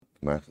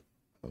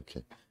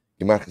Okay.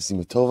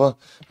 Tova.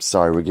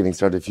 Sorry, we're getting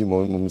started a few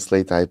moments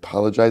late. I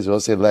apologize.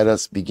 We'll say, let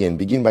us begin.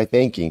 Begin by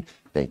thanking.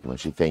 Thank you,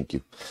 Moshe. Thank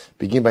you.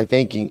 Begin by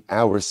thanking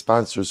our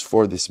sponsors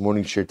for this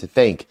morning share. To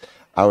thank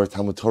our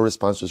Talmud Torah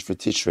sponsors for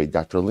Tishrei,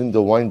 Dr.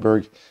 Linda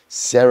Weinberg,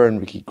 Sarah and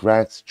Ricky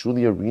Gratz,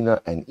 Julia,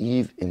 Rena, and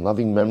Eve, in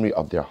loving memory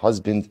of their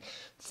husband,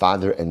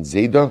 father, and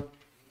Zayda,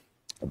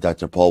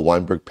 Dr. Paul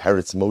Weinberg,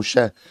 Peretz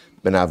Moshe,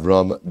 Ben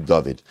Avram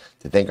David.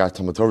 To thank our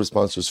Talmud Torah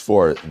sponsors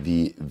for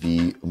the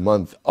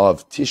month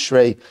of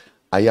Tishrei,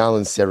 Ayal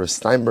and Sarah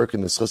Steinberg,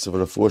 and the Schus of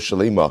Refuah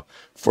Shalema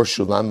for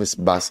Shulamis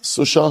Bas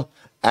Susha,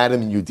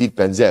 Adam and Yudit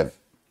Ben Zev,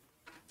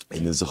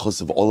 and the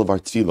Zechus of all of our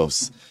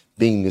Tfilos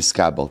being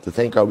Niskabel. To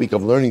thank our week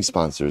of learning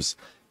sponsors,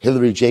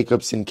 Hillary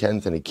Jacobs in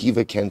Kent and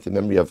Akiva Kent in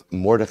memory of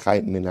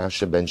Mordechai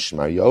Menashe ben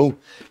Shmaryo,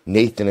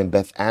 Nathan and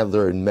Beth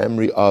Adler in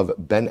memory of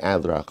Ben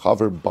Adler,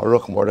 Achavar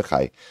Baruch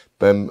Mordechai,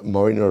 Ben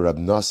Morino Rab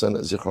Nassan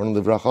Zichron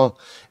Livracha,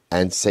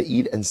 and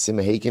Saeed and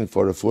Sima Haken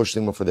for Refuah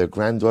Shlema for their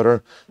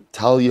granddaughter,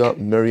 Talia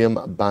Miriam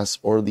Bas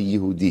Orli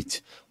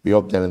Yehudit. We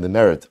hope that in the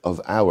merit of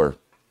our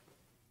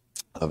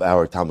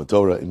Talmud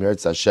Torah, in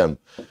merit Hashem,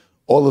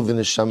 all of the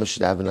neshama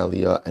should have an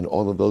aliyah, and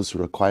all of those who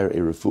require a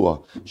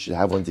refuah should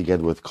have one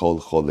together with Kol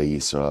Cholei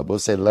Yisrael.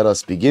 Both say, let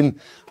us begin.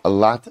 A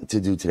lot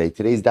to do today.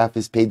 Today's daf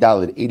is Pei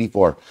Daled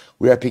 84.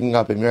 We are picking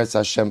up in Meretz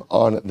Hashem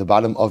on the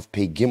bottom of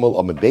Pei Gimel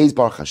Amud Beis.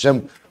 Baruch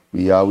Hashem.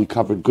 We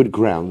covered good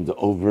ground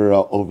over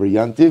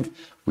Yantiv.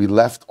 We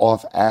left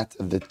off at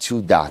the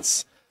two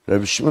dots.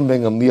 Rabbi Shimon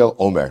ben Gamliel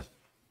Omer.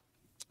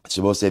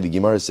 So both say the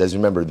Gemara says.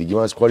 Remember, the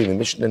Gemara is quoting the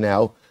Mishnah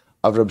now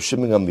of Rabbi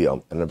Shimon ben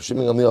Gamliel, and Rabbi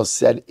Shimon ben Gamliel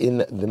said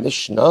in the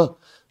Mishnah.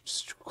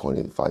 Just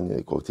finding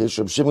the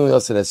quotation. Rabbi Shimon ben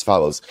Gamliel said as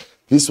follows.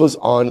 This was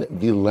on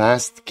the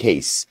last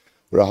case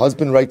where a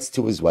husband writes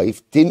to his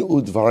wife, Din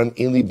udvaran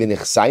eli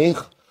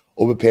benichsayich,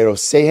 o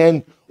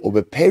beperosehen, o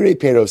bepere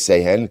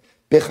perosehen,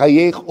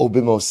 bechayech o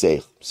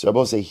bimosech. So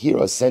Rabbi say here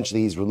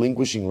essentially he's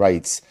relinquishing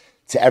rights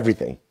to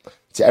everything,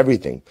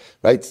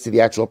 right? To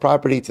the actual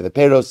property, to the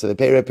peros, to the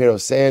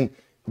perosehen,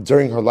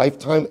 during her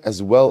lifetime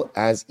as well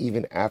as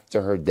even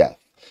after her death.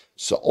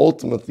 So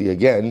ultimately,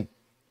 again,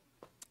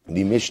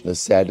 the Mishnah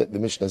said that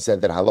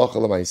halacha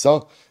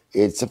l'maisa,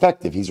 it's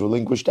effective. He's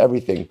relinquished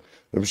everything.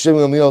 Rabbi Shimon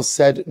ben Gamliel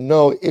said,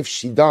 no, if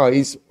she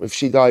dies,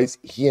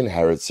 he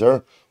inherits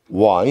her.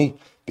 Why?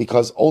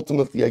 Because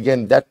ultimately,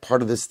 again, that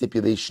part of the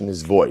stipulation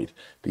is void.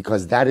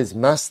 Because that is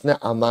masna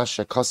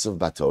amasha kasav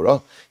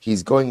batorah.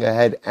 He's going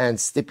ahead and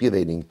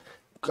stipulating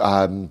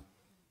in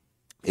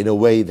a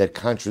way that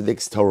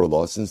contradicts Torah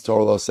law, since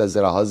Torah law says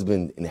that a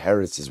husband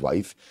inherits his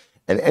wife.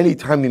 And any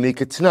time you make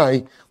a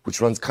Tanai,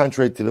 which runs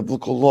contrary to the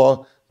biblical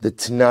law, the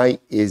Tanai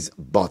is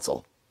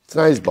batal.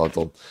 Tanai is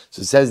batal.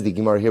 So says the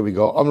Gemara, here we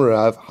go. Amar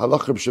Rav,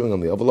 halach Reb Shimon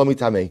Gamliel, v'lo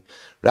mitamei.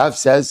 Rav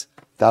says,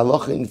 the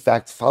halacha in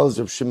fact follows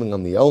Reb Shimon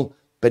Gamliel,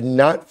 but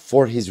not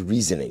for his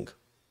reasoning.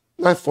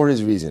 Not for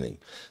his reasoning.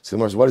 So the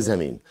Gemara says, what does that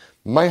mean?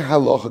 My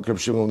halacha Reb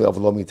Shimon Gamliel,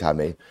 v'lo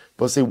mitamei.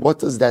 But say, what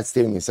does that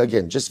statement mean? So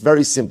again, just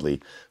very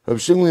simply, Reb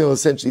Shimon Gamliel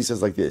essentially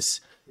says like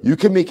this. You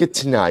can make a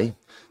Tanai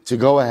to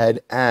go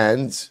ahead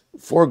and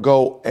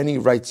forego any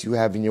rights you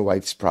have in your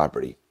wife's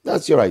property.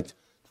 That's your right.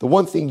 The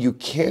one thing you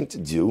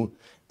can't do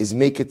is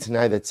make a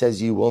Tanai that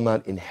says you will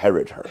not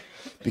inherit her.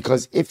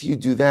 Because if you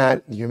do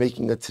that, you're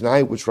making a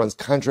Tanai which runs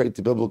contrary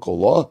to biblical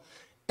law.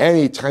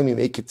 Any time you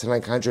make a Tanai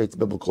contrary to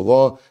biblical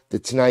law, the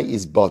Tanai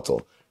is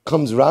batal.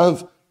 Comes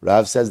Rav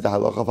says the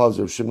halacha follows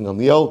Reb Shimon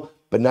Gamliel,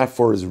 but not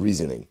for his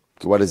reasoning.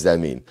 Okay, what does that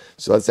mean?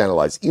 So let's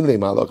analyze. Say for and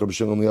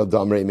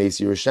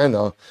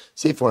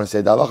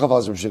say the halacha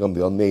follows Reb Shimon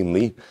Gamliel,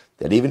 namely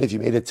that even if you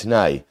made a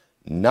Tanai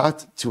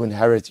not to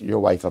inherit your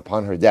wife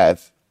upon her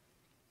death,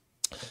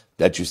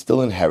 that you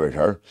still inherit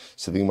her.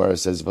 So the Gemara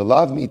says,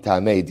 "V'lav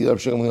mitamei di Reb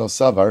Shimon Gamliel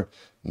savar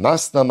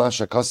masna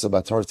masha kasa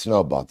bator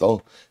tino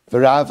batal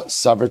v'rav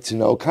savar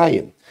tino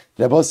kayim."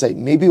 They both say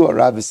maybe what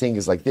Rav is saying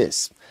is like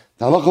this: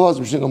 the halacha follows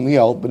Reb Shimon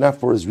Gamliel, but not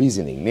for his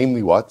reasoning.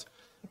 Namely, what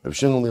Reb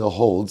Shimon Gamliel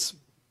holds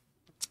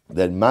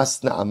that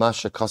masna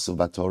amasha kasa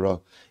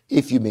batorah.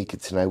 If you make a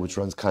Tanai which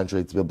runs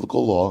contrary to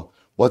biblical law,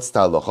 what's the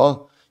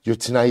halacha? Your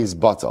Tanai is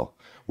batal.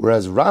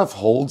 Whereas Rav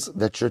holds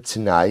that your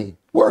Tanai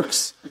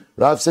works.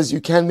 Rav says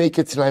you can make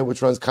a Tanai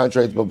which runs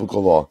contrary to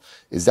biblical law.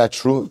 Is that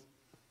true?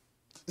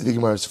 The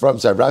Gemara is from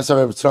Rav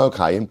Savar B'Tzrao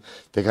Kayim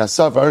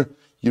V'Kasavar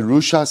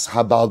Yerushas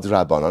Habal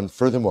D'Rabanan.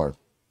 Furthermore,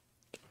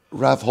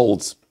 Rav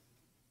holds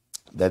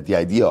that the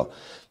idea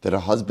that a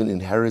husband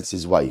inherits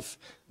his wife,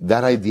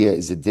 that idea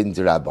is a din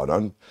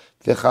D'Rabanan.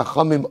 The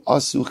Chachamim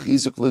asu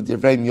chizuk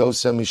l'divrei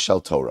Yosef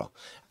mishal Torah,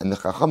 and the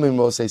Chachamim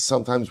will say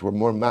sometimes we're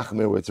more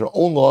machmir with their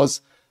own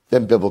laws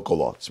than biblical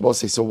law. So we'll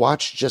say, so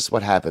watch just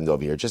what happened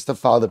over here, just to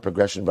follow the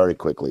progression very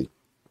quickly.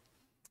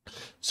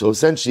 So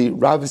essentially,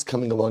 Rav is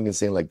coming along and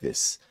saying like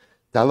this: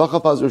 the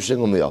halacha follows Reb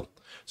Shimon Gamliel.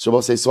 So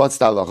we'll say, so what's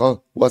the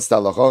halacha? What's the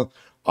halacha?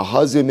 A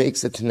husband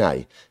makes a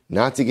Tanai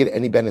not to get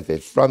any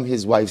benefit from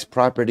his wife's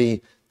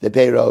property, the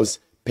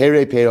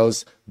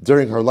peros,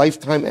 during her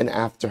lifetime and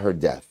after her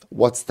death.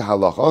 What's the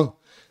halacha?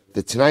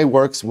 The Tanai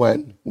works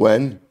when?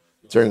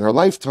 During her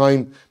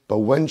lifetime, but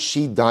when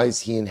she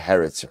dies, he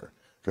inherits her.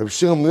 Rabbi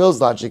Shimon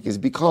Gamliel's logic is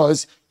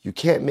because you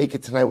can't make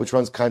it tonight, which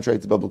runs contrary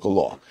to biblical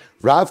law.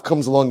 Rav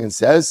comes along and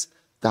says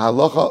the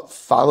halacha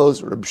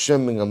follows Rabbi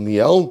Shimon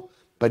Gamliel,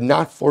 but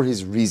not for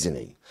his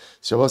reasoning.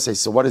 So we'll say,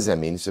 so what does that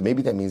mean? So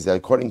maybe that means that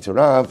according to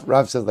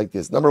Rav says like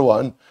this. Number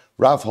one,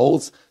 Rav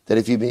holds that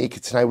if you make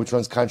it tonight, which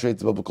runs contrary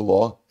to biblical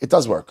law, it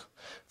does work.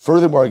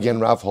 Furthermore, again,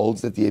 Rav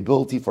holds that the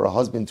ability for a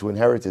husband to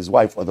inherit his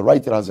wife, or the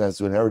right that a husband has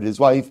to inherit his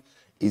wife,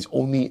 is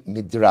only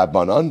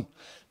midrabanan.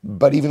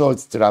 But even though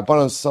it's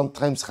drabanan,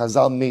 sometimes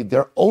Chazal made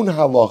their own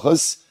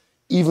halachas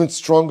even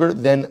stronger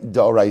than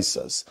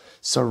da'oraisas.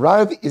 So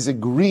Rav is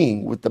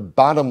agreeing with the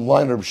bottom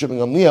line of Rabbi Shimon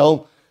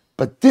Gamliel,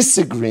 but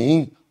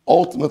disagreeing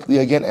ultimately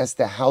again as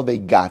to how they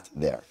got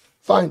there.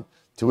 Fine.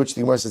 To which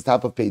the Gemara says,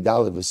 top of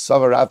Peidal,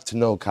 v'savar Rav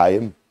Tano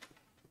Kayim.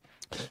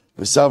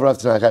 V'savar Rav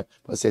Tano Kayim.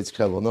 Let's say it's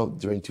incredible. No,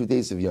 during 2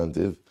 days of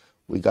Yontiv,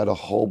 we got a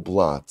whole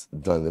blot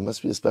done. There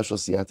must be a special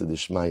siyata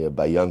d'shmaya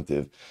by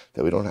Yontiv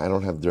that I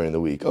don't have during the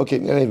week. Okay,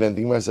 in any event,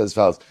 the Gemara says as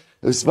follows.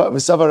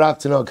 V'savar Rav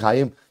Tano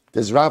Kayim.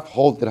 Does Rav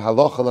hold that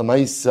halacha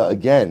l'maisa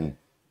again?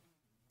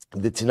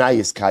 The Tanai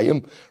is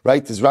Kayim,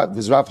 right? Does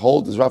Rav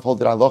hold that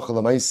halacha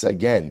l'maisa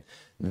again?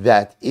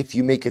 That if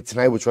you make a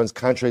Tanai which runs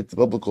contrary to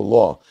biblical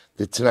law,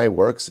 the Tanai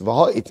works.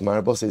 V'ha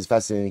itmar, both says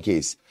fascinating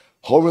case.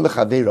 Homer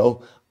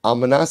l'chavero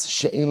almanas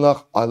she'in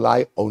lach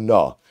alai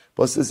ona.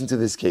 Let's listen to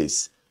this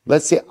case.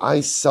 Let's say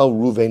I sell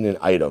Ruvain an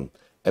item,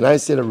 and I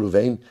say to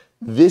Ruvain,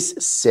 this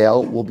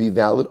sale will be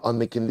valid on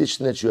the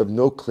condition that you have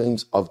no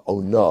claims of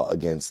ona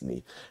against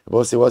me.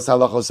 We'll say, what's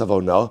halachos of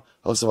ona?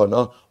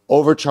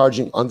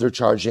 Overcharging,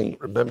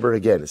 undercharging. Remember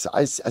again. So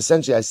I say to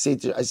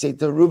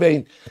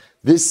Ruvain,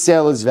 this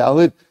sale is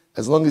valid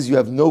as long as you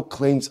have no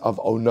claims of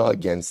ona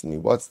against me.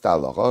 What's the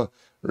halacha?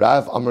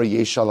 Rav Amar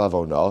Yeshal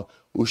Avona,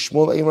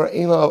 Ushmuel Amar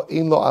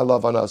Ein Lo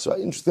Alavana. So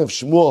interesting if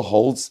Shmuel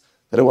holds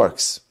that it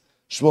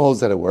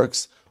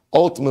works.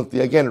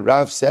 Ultimately, again,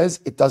 Rav says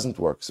it doesn't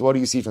work. So what do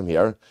you see from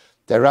here?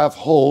 That Rav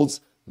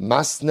holds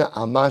Masna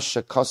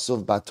Amash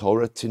Shakasov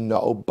Batorah to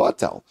no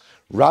batel.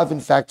 Rav,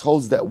 in fact,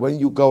 holds that when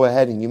you go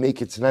ahead and you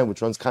make it tonight,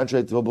 which runs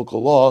contrary to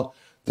biblical law,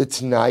 the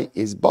tonight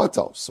is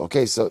batel. So,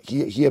 okay, so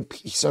he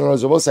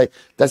will say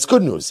that's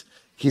good news.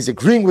 He's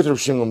agreeing with Rav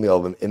Shimon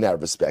Gamliel in that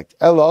respect.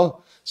 Ella,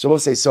 so we'll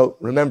say, so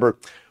remember,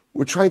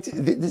 we're trying to,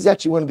 this is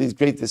actually one of these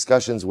great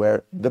discussions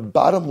where the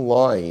bottom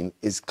line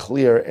is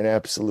clear and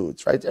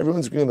absolute, right?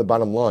 Everyone's agreeing on the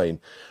bottom line.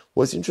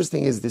 What's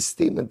interesting is this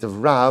statement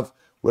of Rav,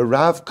 where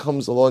Rav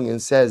comes along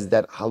and says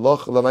that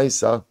halacha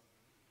l'maisa,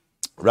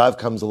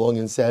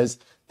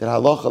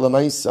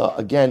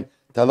 again,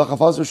 the halacha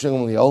follows Rav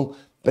Shimon Gamliel,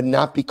 but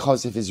not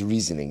because of his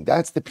reasoning.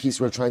 That's the piece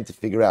we're trying to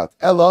figure out.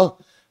 Ella,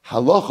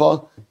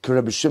 halacha,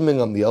 k'Rabbi Shimon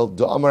Gamliel,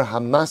 do'amar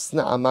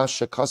hamasna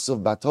amash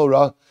shakasov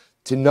batorah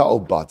tina'o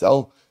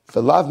batel,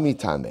 v'lav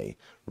mitame.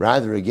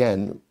 Rather,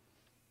 again,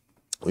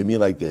 we mean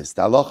like this.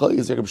 The halacha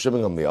is Rabbi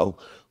Shimon Gamliel,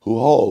 who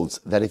holds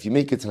that if you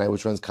make a tanai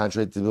which runs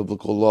contrary to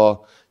biblical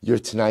law, your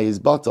tanai is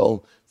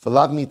batel,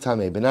 v'lav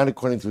mitame, but not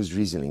according to his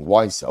reasoning.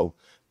 Why so?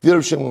 The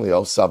Rabbi Shimon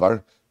Gamliel,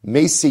 savar,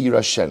 meisi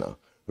yirashena.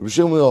 Rabbi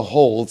Shimon Gamliel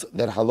holds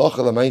that halacha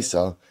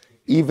l'maisa,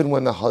 even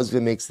when the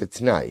husband makes the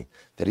tanai,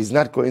 that he's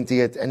not going to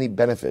get any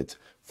benefit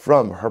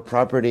from her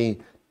property,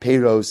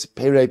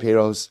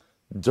 peiros,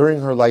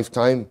 during her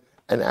lifetime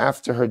and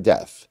after her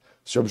death.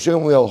 So Rabbi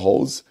Shimon Gamliel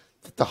holds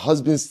that the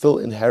husband still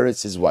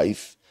inherits his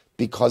wife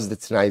because the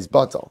tanai is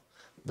batal.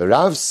 The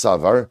Rav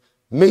savar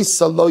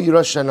meisa lo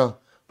yirashena.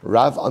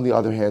 Rav, on the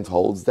other hand,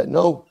 holds that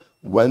no,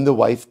 when the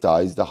wife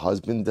dies, the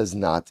husband does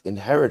not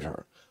inherit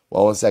her.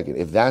 Well, one second.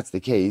 If that's the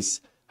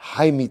case,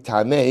 hay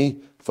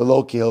mitame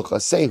v'lo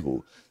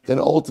kehilchasehu. Then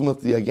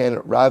ultimately, again,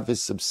 Rav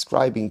is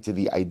subscribing to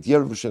the idea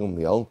of Rabbi Shimon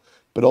Gamliel,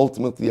 but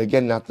ultimately,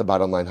 again, not the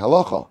bottom line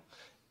halacha.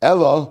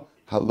 Ella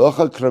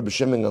halacha Rabbi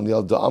Shimon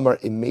Gamliel da'amar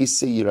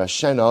imese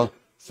yirashena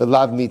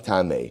v'lav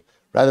mitame.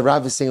 Rather,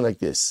 Rav is saying like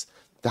this: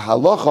 the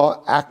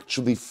halacha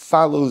actually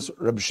follows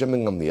Rabbi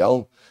Shimon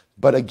Gamliel,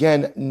 but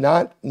again,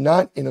 not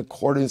in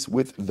accordance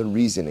with the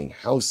reasoning.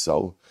 How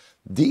so?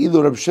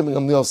 Di'ilu Rabbi Shimon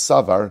Gamliel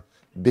savar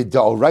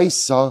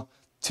b'da'oraisa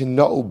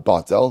tina'u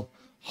batel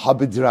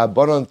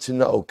habidrabanan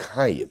tina'u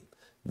kayim.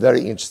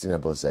 Very interesting, I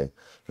will say.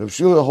 Rabbi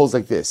Shimon holds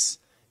like this: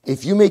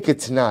 if you make a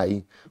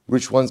tanai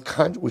which runs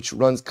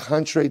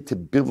contrary to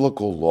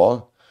biblical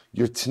law,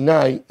 your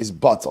tanai is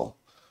batel.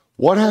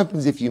 What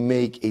happens if you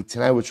make a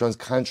tanai which runs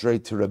contrary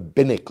to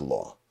rabbinic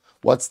law?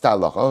 What's the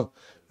halacha?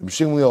 Rabbi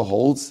Shimon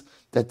holds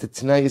that the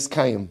tanai is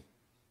kayim.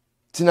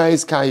 Tanai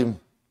is kayim.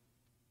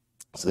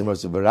 So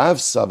the Rav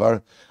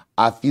savar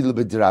afil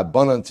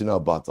b'drabanan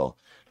tina'u batel.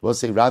 We'll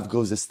say Rav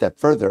goes a step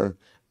further,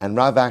 and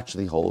Rav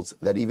actually holds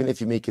that even if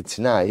you make a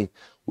tanai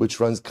which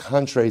runs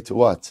contrary to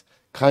what?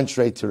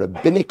 Contrary to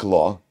rabbinic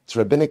law,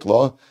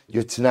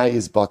 your tanai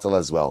is batal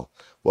as well.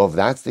 Well, if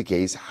that's the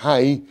case,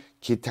 hai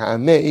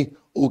kitame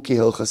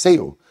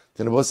ukehilchaseu.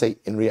 Then I will say,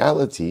 in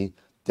reality,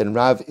 then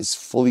Rav is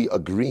fully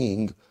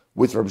agreeing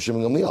with Rabbi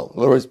Shimon Gamliel. In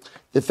other words,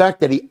 the fact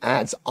that he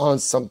adds on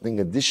something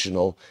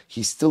additional,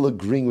 he's still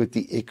agreeing with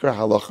the ikra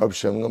halach Rabbi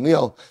Shimon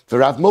Gamliel. For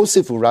Rav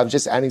Mosifu, Rav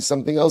just adding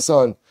something else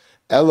on.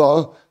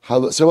 Ella,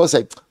 so I will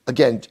say,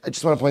 again, I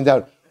just want to point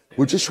out,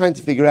 we're just trying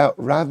to figure out,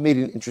 Rav made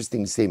an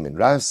interesting statement.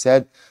 Rav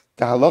said,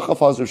 the halacha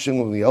follows Rav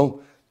Shimon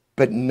Gamliel,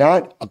 but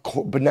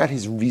not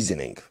his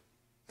reasoning.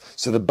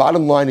 So the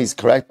bottom line is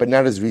correct, but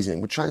not his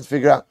reasoning. We're trying to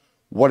figure out,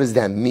 what does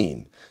that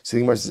mean? So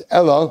the Gemara says,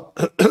 Ella,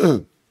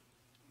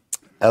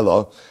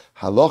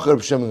 halacha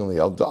Rav Shimon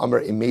Gamliel, the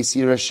Amar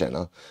Imesi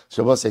Rashena.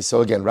 So we'll say,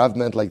 so again, Rav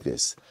meant like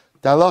this.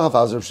 The halacha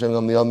follows Rav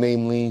Shimon Gamliel,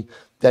 namely,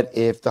 that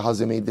if the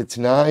husband made the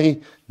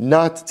Tanai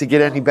not to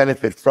get any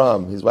benefit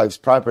from his wife's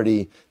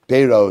property,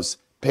 peiros,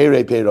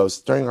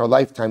 during her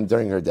lifetime,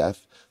 during her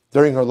death,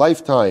 during her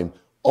lifetime,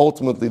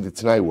 ultimately the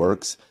Tanai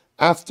works.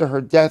 After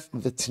her death,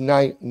 the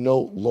Tanai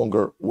no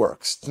longer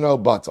works.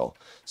 Tano batal.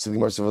 So the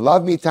Gemara says,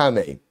 "V'lav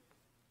mitame."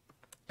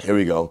 Here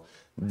we go.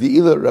 The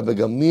Ila Rabbi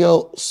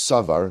Gamliel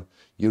Savar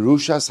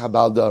Yerushas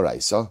Habal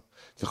Da'araisa.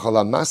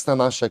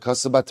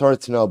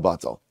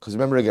 Because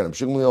remember again, Rabbi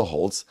Gamliel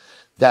holds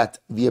that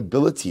the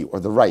ability or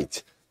the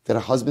right that a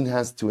husband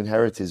has to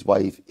inherit his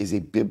wife is a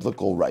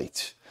biblical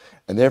right.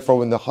 And therefore,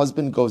 when the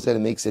husband goes ahead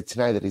and makes a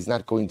Tanai that he's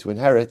not going to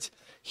inherit,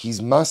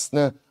 he's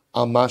masna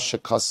amasha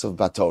kasav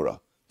batora.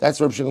 That's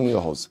what Rabbi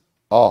Gamliel holds.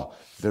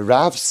 The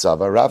Rav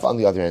Sava, Rav on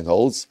the other hand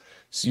holds,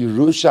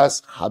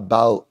 Yerushas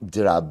Habal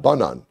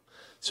Dirabanan.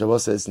 So we'll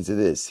say, listen to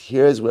this.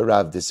 Here's where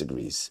Rav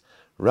disagrees.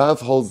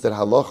 Rav holds that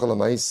halacha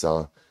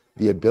l'maisa,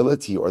 the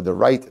ability or the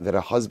right that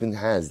a husband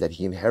has that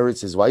he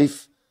inherits his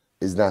wife,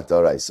 is not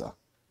daraisa.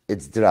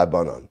 It's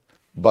dirabanan.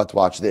 But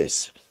watch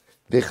this.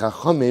 The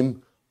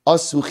Chachamim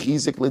asu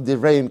chizik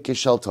l'divrayim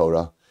kishal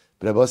Torah.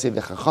 But I will say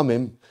the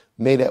Chachamim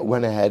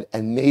went ahead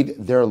and made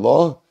their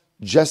law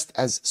just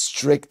as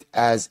strict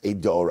as a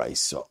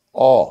doraisa.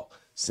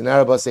 So now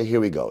Rabbi say, here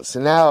we go. So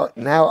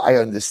now I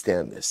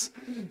understand this.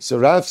 So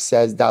Rav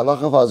says,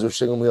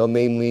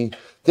 namely,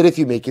 that if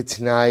you make a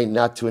Tanai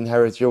not to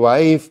inherit your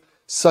wife,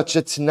 such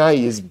a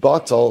Tanai is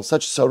batal.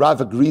 So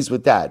Rav agrees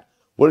with that.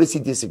 What does he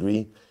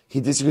disagree? He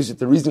disagrees with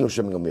the reasoning of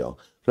Shimon Gamliel.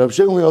 Rabbi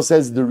Shimon Gamliel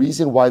says the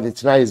reason why the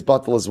Tanai is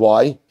batal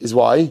is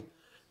why?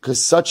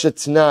 Because such a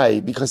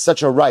Tanai, because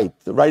such a right,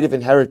 the right of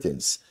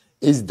inheritance,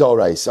 is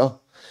doraisa.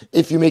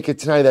 If you make a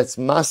Tanai that's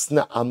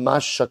masna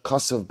amash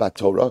shakasav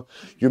batora,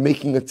 you're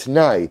making a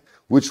Tanai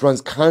which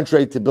runs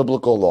contrary to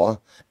biblical law.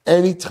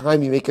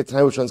 Anytime you make a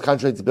Tanai which runs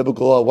contrary to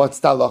biblical law, what's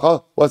the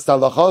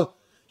halacha?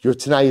 Your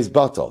Tanai is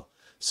batal.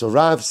 So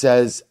Rav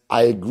says,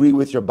 I agree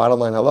with your bottom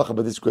line halacha,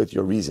 but disagree with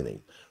your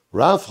reasoning.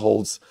 Rav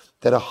holds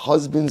that a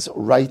husband's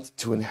right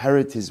to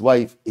inherit his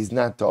wife is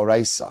not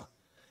d'oraisa,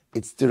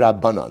 it's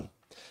d'Rabbanan.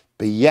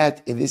 But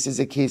yet, if this is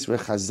a case where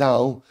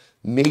Chazal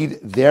made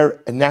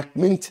their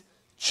enactment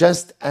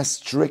just as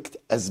strict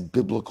as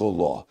biblical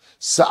law.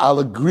 So I'll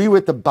agree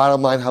with the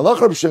bottom line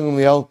halacha Rabbi Shimon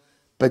Gamliel,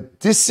 but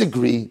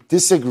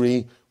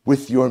disagree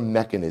with your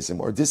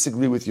mechanism or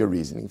disagree with your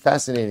reasoning.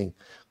 Fascinating.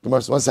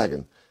 One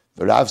second.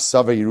 The Rav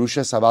Savar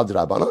Yerusha Sabal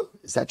D'Rabbanan.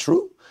 Is that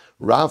true?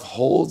 Rav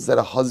holds that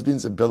a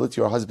husband's ability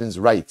or a husband's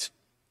right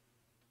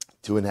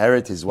to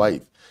inherit his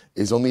wife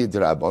is only a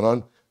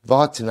D'Rabbanan.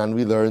 V'hatanan,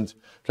 we learned,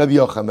 Rabbi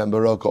Yochanan ben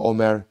Baruch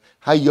Omer,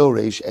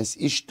 Hayoresh es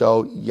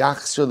ishto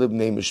yachser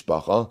libnei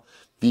mishpacha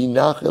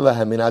v'inach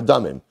elahem min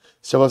adamim.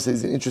 So it's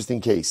an interesting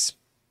case.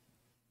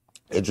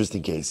 Rabbi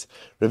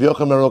Yochanan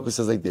ben Baruch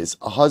says like this: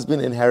 a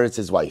husband inherits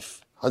his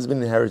wife.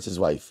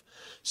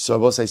 So I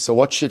will say, so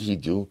what should he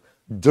do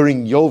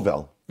during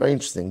Yovel? Very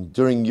interesting.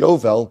 During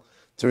Yovel,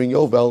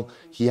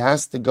 he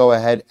has to go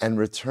ahead and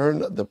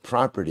return the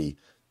property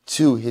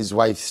to his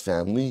wife's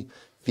family.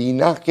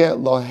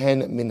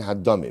 Lohen min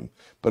hadamim.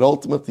 But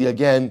ultimately,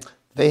 again,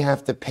 they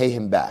have to pay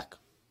him back.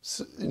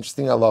 So,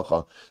 interesting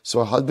halacha. So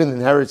a husband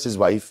inherits his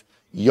wife.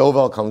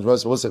 Yovel comes.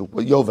 We'll say,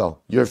 well, Yovel,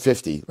 you're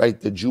 50, right?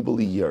 The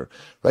Jubilee year,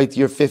 right?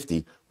 You're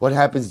 50. What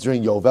happens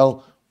during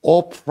Yovel?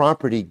 All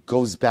property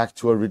goes back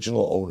to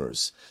original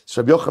owners.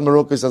 So Rabbi Yochanan ben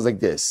Baruch says like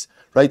this,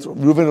 right?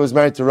 Reuven was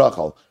married to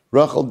Rachel.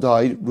 Rachel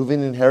died.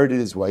 Reuven inherited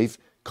his wife.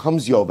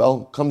 Comes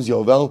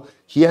Yovel.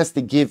 He has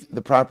to give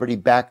the property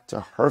back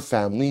to her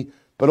family,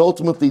 but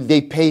ultimately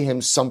they pay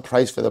him some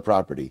price for the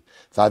property.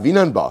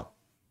 V'avinan ba.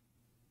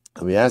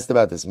 And we asked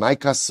about this. My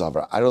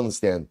kasavar. I don't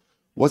understand.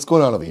 What's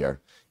going on over here?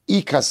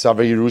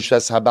 Ikasavar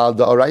Yerushas Habal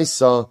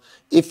Da'araisa.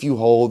 If you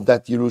hold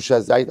that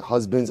Yerusha's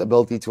husband's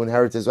ability to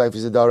inherit his wife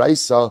is a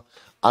Da'araisa,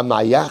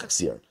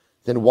 Amayachzir,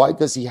 then why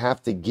does he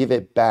have to give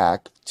it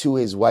back to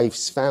his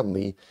wife's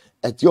family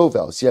at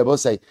Yovel? See, I will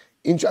say,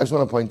 I just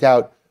want to point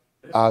out,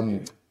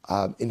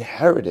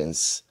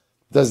 inheritance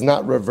does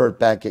not revert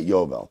back at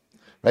Yovel,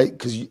 right?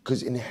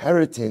 Because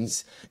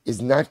inheritance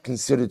is not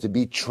considered to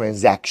be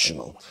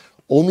transactional.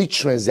 Only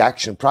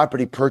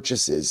property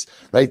purchases,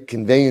 right,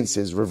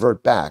 conveyances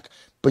revert back.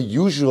 But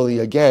usually,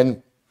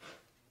 again,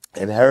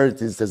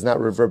 inheritance does not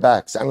revert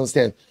back. So I don't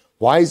understand,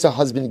 why is a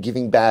husband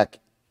giving back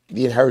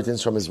the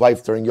inheritance from his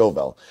wife during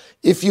Yovel?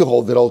 If you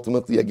hold that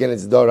ultimately, again,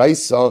 it's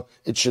Daraisa,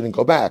 it shouldn't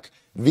go back.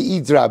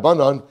 V'i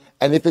D'Rabbanan,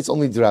 and if it's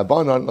only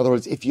D'Rabbanan, in other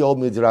words, if you hold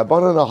me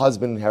D'Rabbanan, a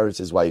husband inherits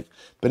his wife,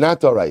 but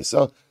not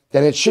Daraisa,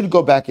 then it should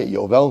go back at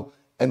Yovel.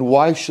 And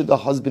why should the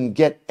husband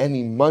get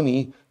any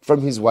money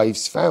from his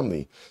wife's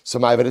family. So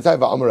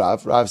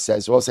Rav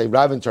says, we'll say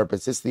Rav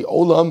interprets this, the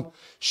Olam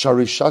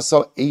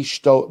Sharishasa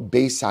Eshto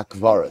Beis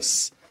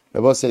HaKvaros.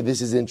 Now we'll say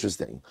this is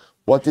interesting.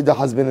 What did the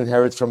husband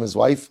inherit from his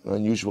wife? An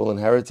unusual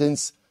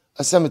inheritance.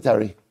 A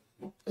cemetery.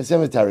 A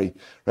cemetery.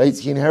 Right?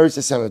 He inherits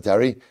a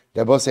cemetery.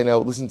 Now we'll say, now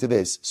listen to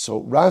this.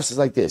 So Rav says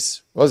like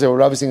this. We'll say,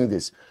 Rav is saying like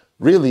this.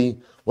 Really,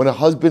 when a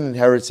husband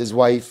inherits his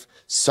wife,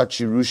 such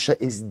Yerusha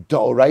is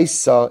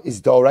Doraisa.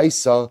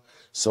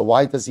 So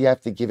why does he have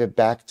to give it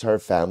back to her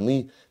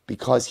family?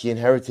 Because he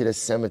inherited a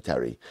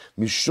cemetery.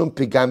 Mishum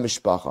Pigam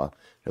Mishpacha.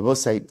 I will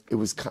say it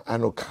was, I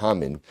don't know,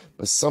 common,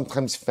 but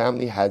sometimes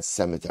family had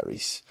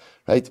cemeteries,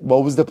 right?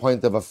 What was the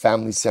point of a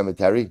family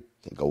cemetery?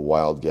 Take a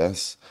wild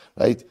guess,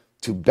 right?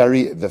 To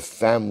bury the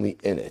family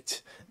in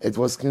it. It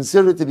was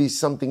considered to be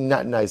something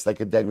not nice, like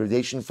a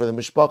degradation for the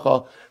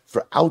mishpacha,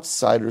 for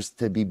outsiders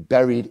to be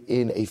buried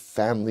in a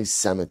family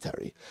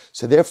cemetery.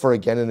 So therefore,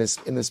 again, in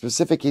the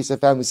specific case of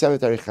family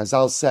cemetery,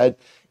 Chazal said,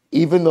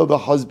 even though the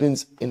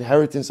husband's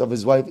inheritance of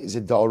his wife is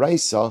a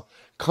da'oraisa,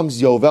 comes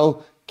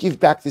Yovel, give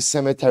back the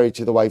cemetery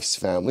to the wife's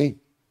family.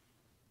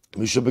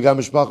 So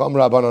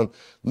therefore,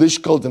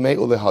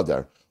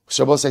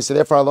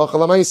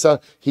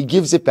 he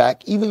gives it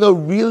back, even though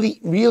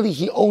really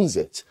he owns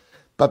it.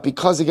 But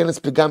because, again, it's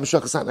pegam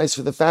mishpachah, it's not nice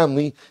for the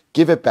family,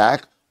 give it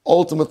back.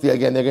 Ultimately,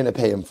 again, they're going to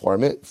pay him for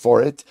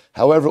it.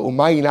 However,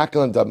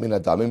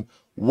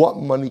 what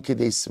money could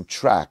they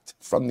subtract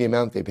from the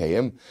amount they pay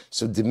him?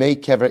 So, demei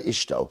kever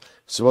ishto.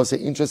 So we'll say,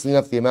 interestingly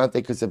enough, the amount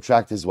they could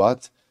subtract is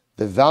what?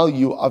 The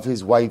value of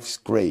his wife's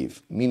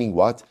grave. Meaning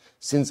what?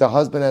 Since a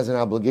husband has an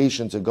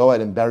obligation to go ahead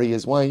and bury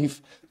his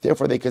wife,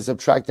 therefore they can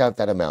subtract out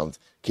that amount.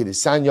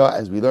 Kidisanya,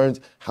 as we learned,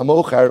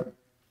 hamocher,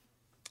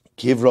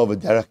 Kivro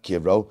v'derech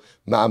kivro,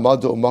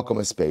 ma'amado u'makom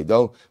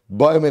espedo,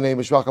 ba'emenei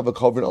mishpacha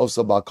v'kovrin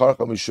osa ba'karcha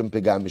mishum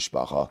pegam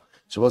mishpacha.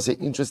 So we'll say,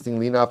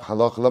 interestingly enough,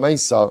 halacha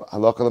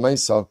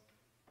l'maisa,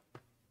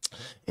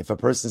 if a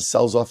person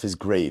sells off his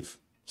grave,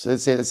 so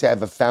let's say I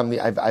have a family,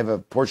 I have a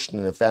portion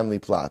in a family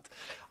plot,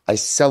 I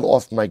sell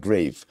off my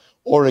grave,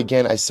 or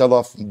again, I sell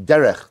off the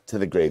derech to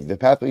the grave, the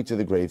pathway to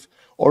the grave,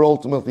 or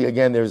ultimately,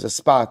 again, there's a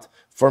spot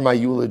for my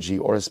eulogy,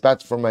 or a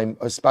spot for my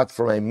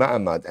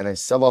ma'amad, and I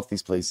sell off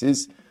these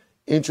places.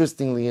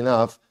 Interestingly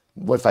enough,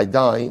 if I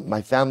die,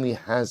 my family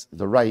has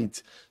the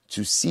right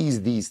to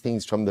seize these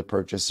things from the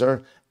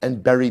purchaser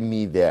and bury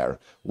me there.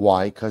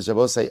 Why? Because I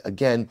will say,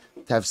 again,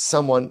 to have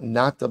someone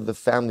not of the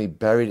family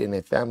buried in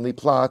a family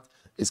plot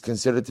is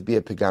considered to be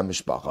a pegam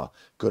mishpacha.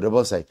 Good, I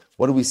will say,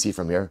 what do we see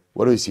from here?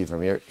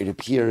 It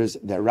appears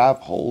that Rav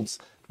holds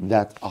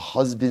that a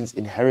husband's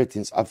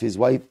inheritance of his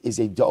wife is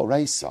a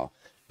d'oraisa,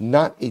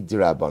 not a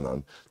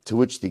d'Rabbanan, to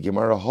which the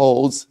Gemara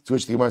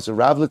says,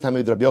 Rav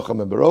l'tamid Rabbi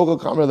Yochanan ben Baroga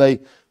kamerlei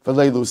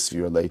v'leilu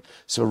svirlei.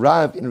 So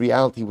Rav, in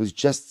reality, was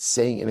just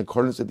saying in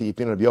accordance with the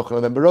opinion of Rabbi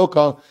Yochanan ben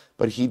Baroga,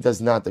 but he does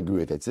not agree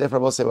with it. So therefore,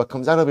 I will say what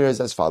comes out of here is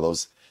as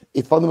follows: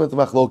 a fundamental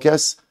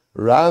machlokes,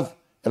 Rav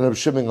and Rabbi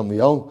Shimon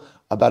Gamliel,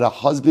 about a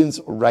husband's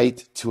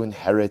right to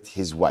inherit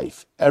his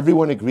wife.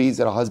 Everyone agrees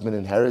that a husband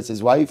inherits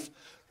his wife.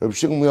 Rabbi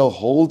Shimon Gamliel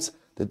holds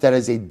that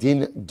is a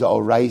din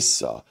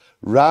d'oraisa.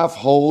 Rav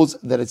holds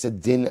that it's a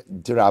din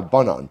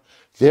d'Rabbanan.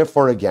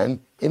 Therefore,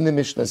 again, in the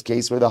Mishnah's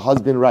case where the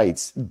husband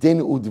writes, din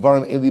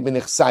udvarim eli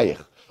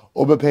b'nechsayich,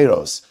 o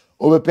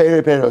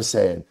b'peiros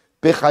saying,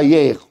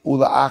 b'chayech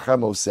ula'achar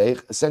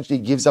moseich, essentially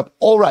gives up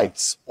all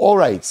rights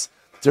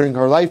during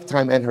her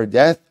lifetime and her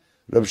death.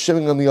 Rabbi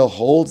Shimon Gamliel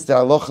holds that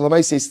Allah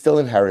Chalamayse still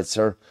inherits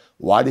her.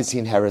 Why does he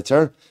inherit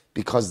her?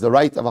 Because the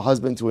right of a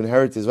husband to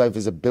inherit his wife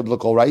is a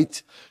biblical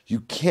right. You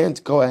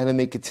can't go ahead and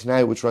make a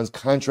Tanai which runs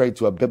contrary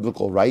to a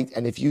biblical right.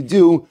 And if you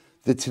do,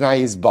 the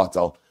Tanai is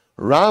batal.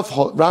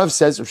 Rav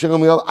says, Rav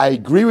Shimon Gamliel, I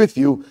agree with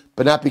you,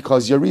 but not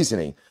because you're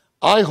reasoning.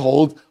 I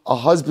hold a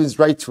husband's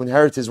right to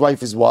inherit his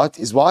wife is what?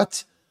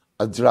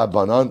 A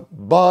d'Rabbanan.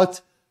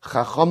 But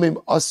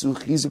Chachamim asu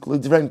chizuk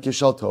l'divren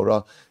kishal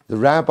Torah. The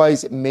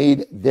rabbis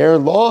made their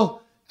law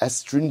as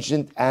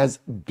stringent as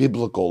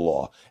biblical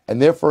law.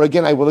 And therefore,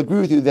 again, I will agree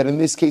with you that in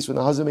this case, when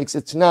the husband makes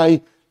a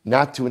Tanai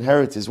not to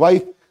inherit his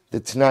wife, the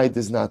Tanai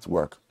does not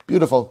work.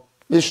 Beautiful.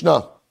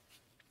 Mishnah.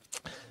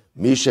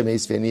 Misha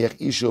meis v'niach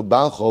ishu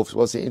balchov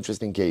was an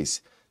interesting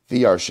case.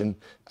 The Yarshin,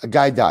 a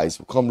guy dies,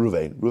 we'll call him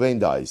Ruvain. Ruvain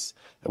dies.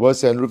 And when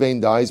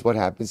Ruvain dies, what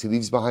happens? He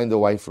leaves behind a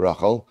wife,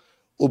 Rachel.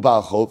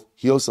 Ubalchov,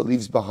 he also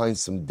leaves behind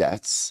some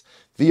debts.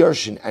 The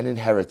Yarshin, and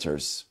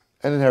inheritors.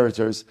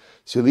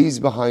 So he leaves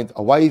behind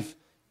a wife,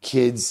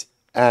 kids,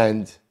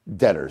 and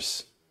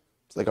debtors.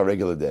 It's like a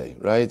regular day,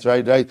 right?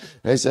 And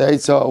I say,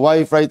 so a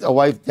wife,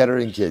 debtor,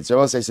 and kids.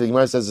 So the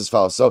Gemara says as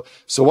follows. So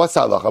what's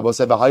that halacha? Both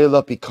say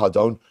v'hayala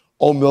pikadon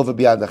o milva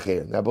b'yad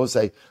acher. Now both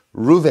say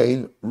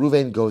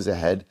Ruvain goes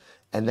ahead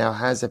and now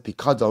has a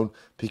pikadon.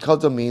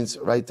 Pikadon means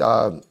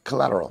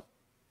collateral,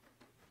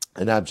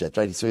 an object,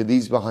 right? So he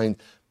leaves behind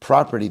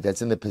property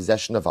that's in the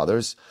possession of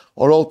others,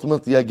 or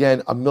ultimately,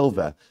 again, a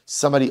milva.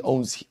 Somebody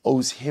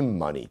owes him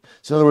money.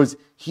 So in other words,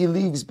 he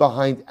leaves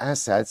behind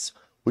assets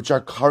which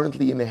are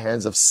currently in the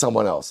hands of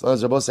someone else. In other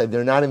words, Rabbi said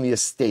they're not in the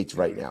estate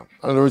right now.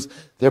 In other words,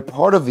 they're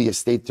part of the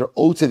estate, they're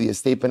owed to the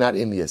estate, but not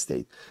in the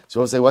estate.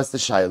 So I'll say, what's the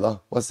shaila?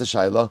 What's the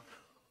shaila?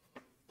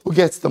 Who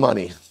gets the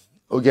money?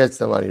 Who gets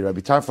the money? Rabbi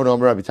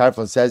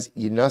Tarfon says,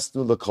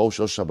 Yinasnu l'kol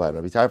shel Shabbat.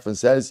 Rabbi Tarfon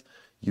says,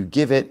 you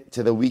give it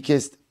to the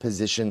weakest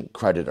position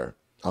creditor.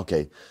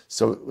 Okay,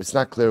 so it's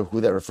not clear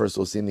who that refers to.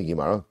 We'll see in the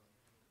Gemara.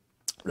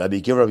 Rabbi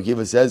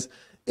Kiva says,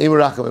 there's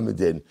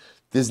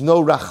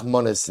no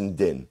rachmanis in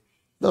din.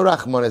 No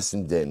rachmanis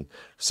in din.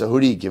 So who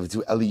do you give it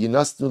to? Eli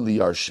Yinasnu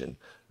liyarshin.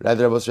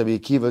 Rather, Rabbi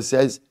Akiva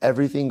says,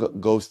 everything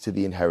goes to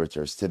the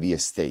inheritors, to the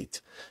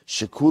estate.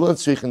 Shekulan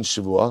tzrichen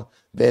shavua,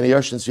 ve'en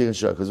yarshin tzrichen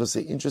shavua. Because we'll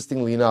say,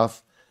 interestingly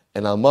enough,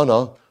 an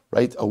almana,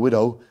 right, a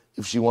widow,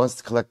 if she wants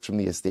to collect from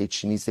the estate,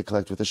 she needs to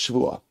collect with a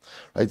shvua.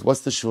 Right?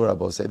 What's the shvua,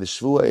 Rabbi say? The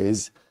shvua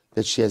is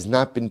that she has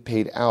not been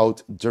paid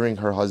out during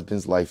her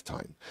husband's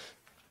lifetime.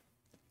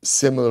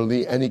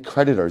 Similarly, any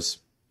creditors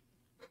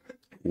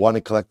want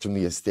to collect from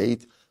the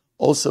estate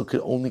also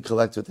could only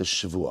collect with a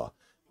shvua.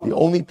 The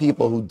only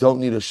people who don't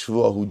need a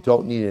shvua, who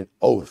don't need an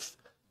oath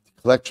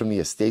to collect from the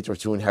estate or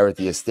to inherit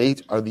the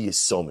estate, are the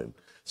Yisomim.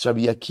 So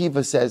Rabbi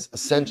Akiva says,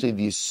 essentially,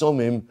 the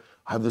Yisomim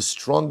have the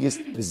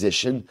strongest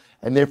position,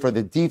 and therefore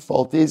the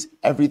default is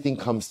everything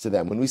comes to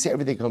them. When we say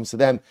everything comes to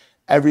them,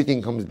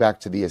 everything comes back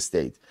to the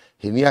estate.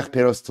 Hiniach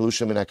peros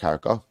telushim in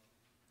akarka.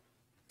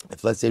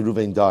 If, let's say,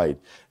 Reuven died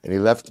and he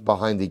left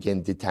behind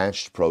again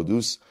detached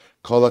produce,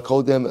 kol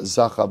hakodem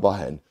zacha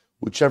bahen.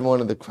 Whichever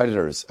one of the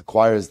creditors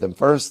acquires them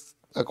first,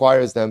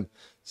 acquires them.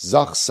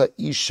 Zachsa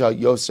isha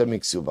yoser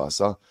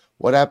miksuvasa.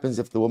 What happens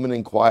if the woman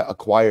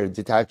acquired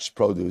detached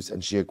produce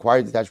and she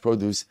acquired detached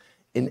produce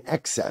in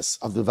excess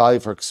of the value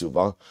of her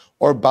ksuva,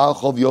 or bal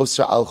chov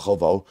yoser al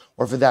chovo,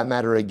 or for that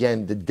matter,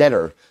 again,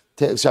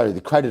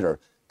 the creditor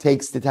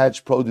takes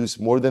detached produce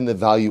more than the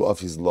value of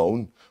his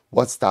loan?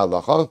 What's the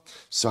halacha?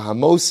 So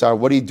hamosar,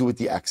 what do you do with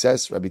the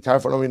excess? Rabbi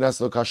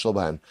Tarfon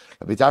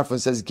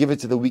says, give it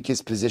to the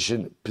weakest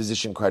position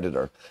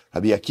creditor.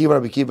 Rabbi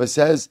Akiva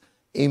says,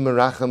 there's no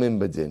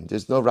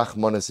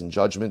rachmanas in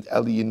judgment.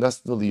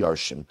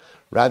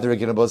 Rather,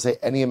 again, I will say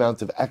any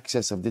amount of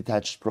excess of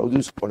detached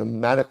produce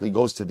automatically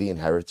goes to the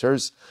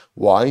inheritors.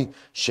 Why?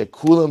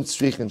 Shekulam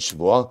tzrichen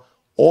shvua.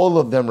 All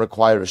of them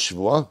require a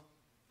shvua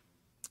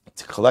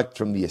to collect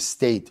from the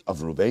estate of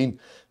Ruvain.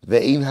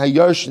 Ve'in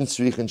hayarshin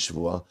tzrichen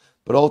shvua.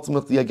 But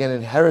ultimately, again,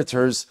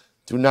 inheritors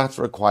do not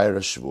require a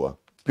shvua.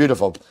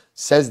 Beautiful.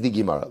 Says the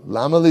Gemara.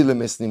 Lama li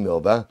lemisni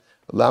milva.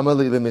 Lama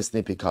li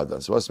lemisni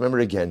pikada. So let's remember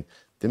again.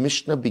 The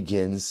Mishnah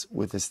begins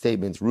with a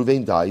statement,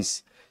 Ruvain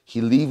dies, he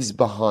leaves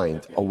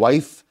behind a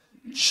wife,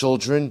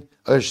 children,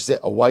 or I should say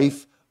a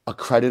wife, a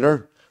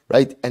creditor,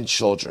 right, and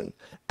children.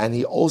 And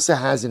he also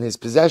has in his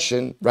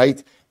possession,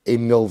 right, a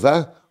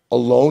milva, a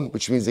loan,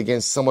 which means,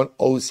 again, someone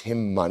owes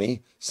him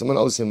money,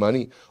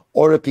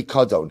 or a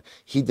pikadon.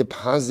 He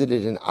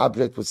deposited an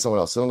object with someone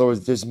else. In other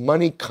words, there's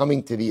money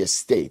coming to the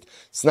estate.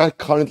 It's not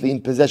currently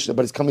in possession,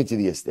 but it's coming to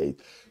the estate.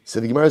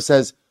 So the Gemara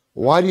says,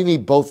 why do you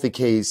need both the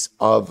case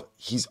of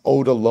he's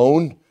owed a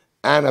loan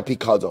and a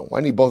pikadon? Why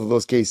do you need both of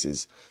those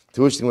cases?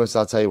 To which the Gemara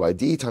will tell you why.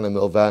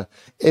 Milva,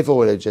 if it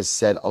would have just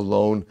said a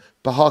loan,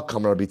 Rabbi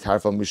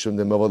Tarfon mishum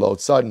de milva lo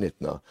tzad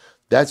nitna.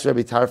 That's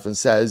Rabbi Tarfon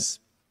says,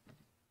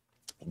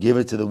 give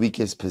it to the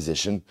weakest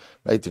position,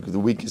 right? To the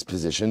weakest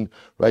position,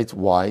 right?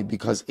 Why?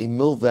 Because a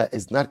milva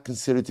is not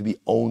considered to be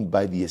owned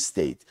by the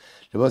estate.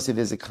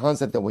 There's a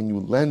concept that when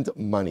you lend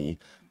money,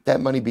 that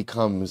money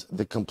becomes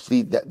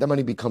that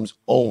money becomes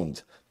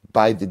owned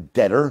by the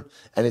debtor,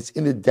 and it's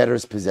in the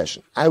debtor's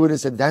possession. I would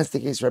have said that's the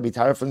case. Rabbi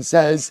Tarfon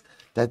says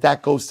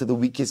that goes to the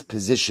weakest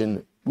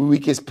position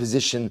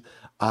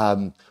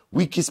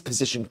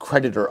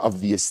creditor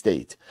of the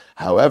estate.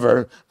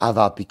 However,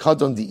 ava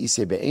pikadon di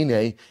ise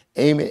be'ene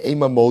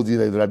ema modi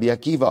le Rabbi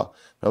Akiva.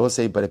 I will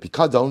say, but a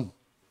pikadon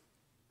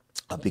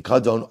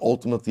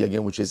ultimately,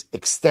 again, which is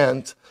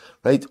extant,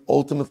 right?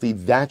 Ultimately,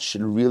 that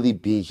should really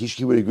be,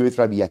 he would agree with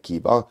Rabbi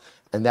Akiva,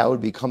 and that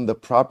would become the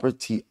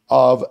property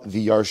of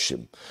the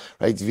Yarshim,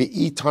 right?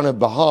 V'itana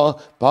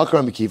baha,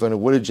 b'hakar Akiva, and it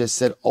would have just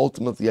said,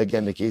 ultimately,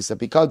 again, the case of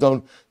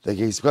Pikadon,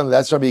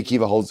 that's Rabbi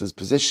Akiva holds his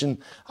position.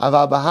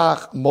 Ava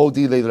bahach,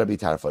 modi le Rabbi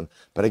Tarfon.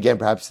 But again,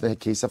 perhaps in the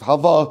case of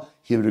Halva,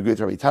 he would agree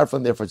with Rabbi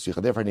Tarfon,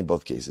 therefore I need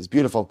both cases.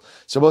 Beautiful.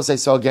 So we'll say,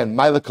 so again,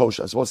 Maila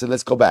Kosha. So we'll say,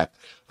 let's go back.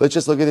 Let's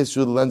just look at this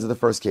through the lens of the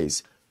first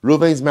case.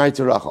 Reuven's married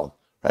to Rachel,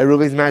 right?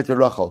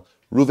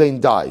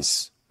 Reuven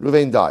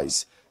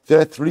dies. There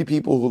are three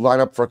people who line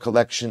up for a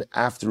collection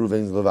after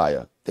Reuven's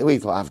levaya. They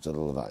wait till after the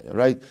levaya,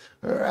 right?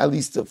 Or at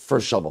least the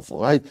first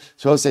shovelful, right?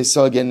 So I'll say,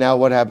 so again, now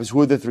what happens?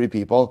 Who are the three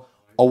people?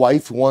 A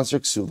wife who wants her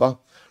ksuva,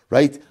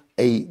 right?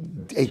 A